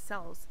one of these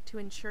cells to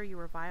ensure you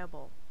were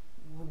viable.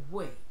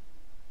 Wait.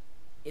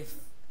 If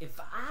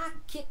I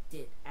kicked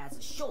it as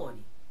a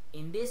shorty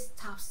in this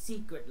top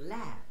secret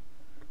lab,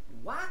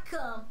 why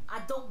come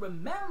I don't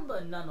remember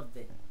none of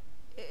it?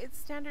 It's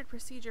standard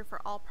procedure for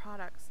all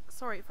products,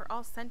 for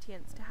all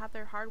sentients to have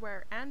their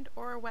hardware and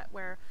or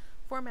wetware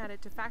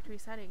formatted to factory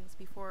settings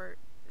before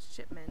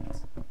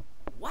shipment.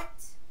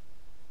 What?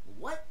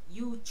 What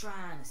you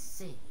trying to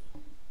say?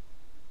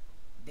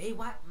 They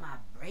wiped my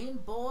brain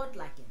board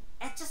like an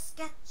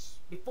Etch-a-Sketch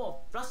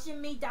before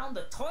flushing me down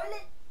the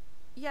toilet?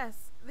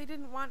 Yes, they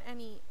didn't want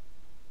any...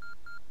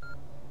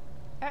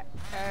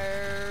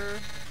 Uh-oh.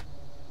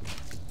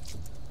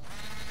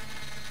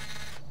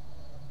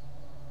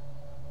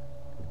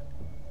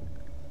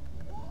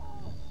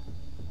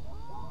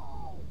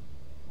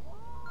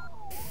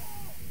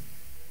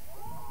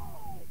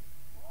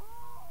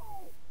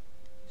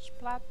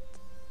 Splat.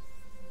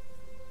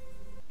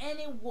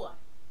 Any what?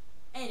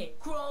 Any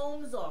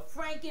chromes or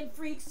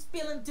frankenfreaks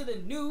spilling to the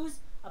news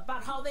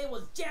about how they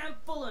was jammed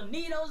full of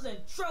needles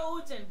and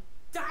trodes and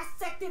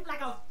dissected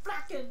like a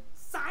fucking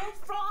science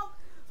frog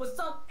for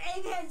some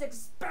egghead's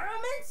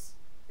experiments?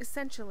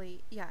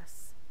 Essentially,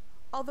 yes.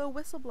 Although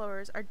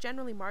whistleblowers are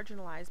generally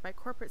marginalized by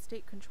corporate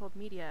state-controlled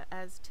media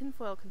as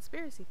tinfoil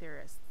conspiracy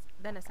theorists,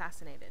 then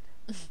assassinated.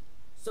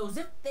 So as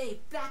if they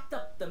flacked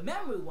up the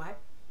memory wipe,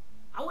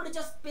 I would have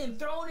just been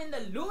thrown in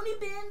the loony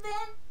bin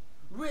then?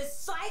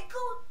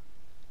 Recycled?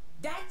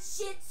 That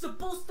shit's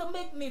supposed to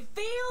make me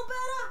feel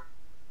better?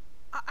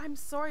 I'm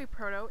sorry,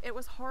 Proto. It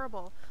was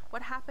horrible.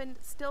 What happened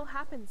still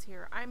happens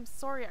here. I'm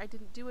sorry I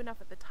didn't do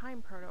enough at the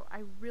time, Proto.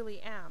 I really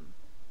am.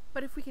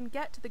 But if we can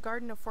get to the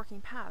Garden of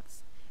Forking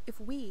Paths, if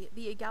we,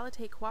 the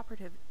Egalite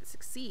Cooperative,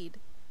 succeed,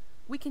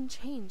 we can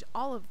change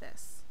all of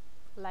this.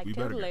 Like we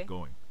totally. Better get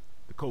going.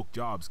 The coke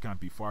jobs can't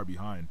be far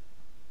behind.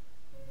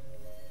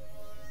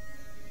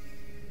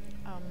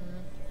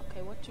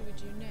 Okay, what do we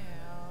do now?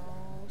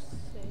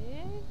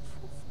 Save,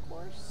 of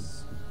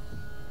course.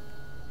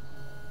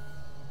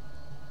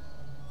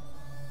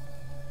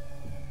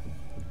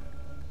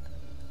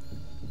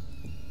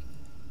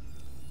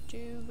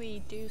 Do we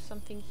do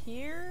something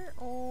here,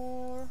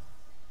 or...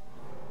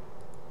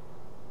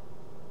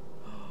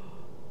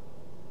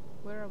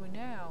 Where are we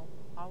now?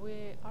 Are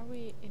we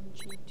in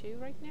G2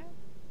 right now?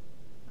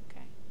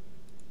 Okay.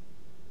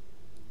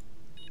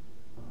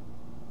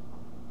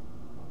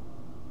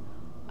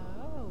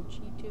 Oh,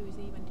 G2 is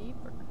even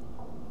deeper.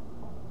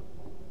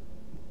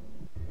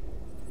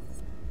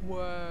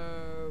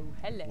 Whoa,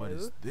 hello. What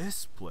is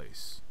this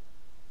place?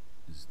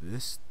 Is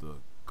this the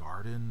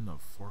Garden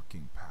of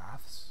Forking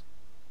Paths?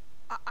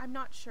 I'm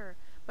not sure,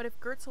 but if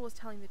Gertzel was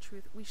telling the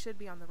truth, we should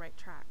be on the right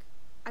track.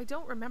 I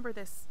don't remember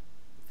this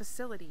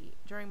facility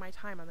during my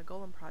time on the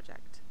Golem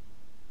project.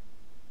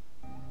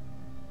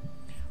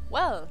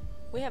 Well,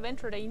 we have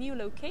entered a new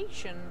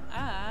location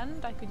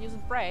and I could use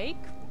a break.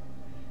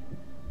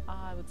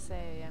 I would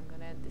say I'm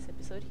gonna end this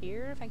episode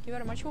here. Thank you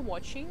very much for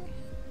watching.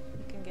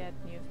 You can get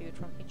Neofeud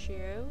from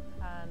itch.io,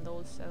 and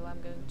also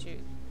I'm going to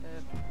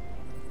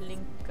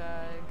link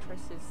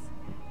Chris's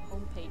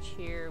homepage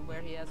here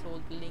where he has all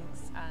the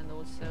links and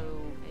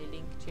also a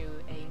link to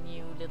a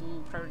new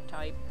little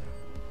prototype.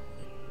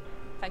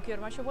 Thank you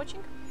very much for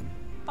watching.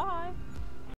 Bye!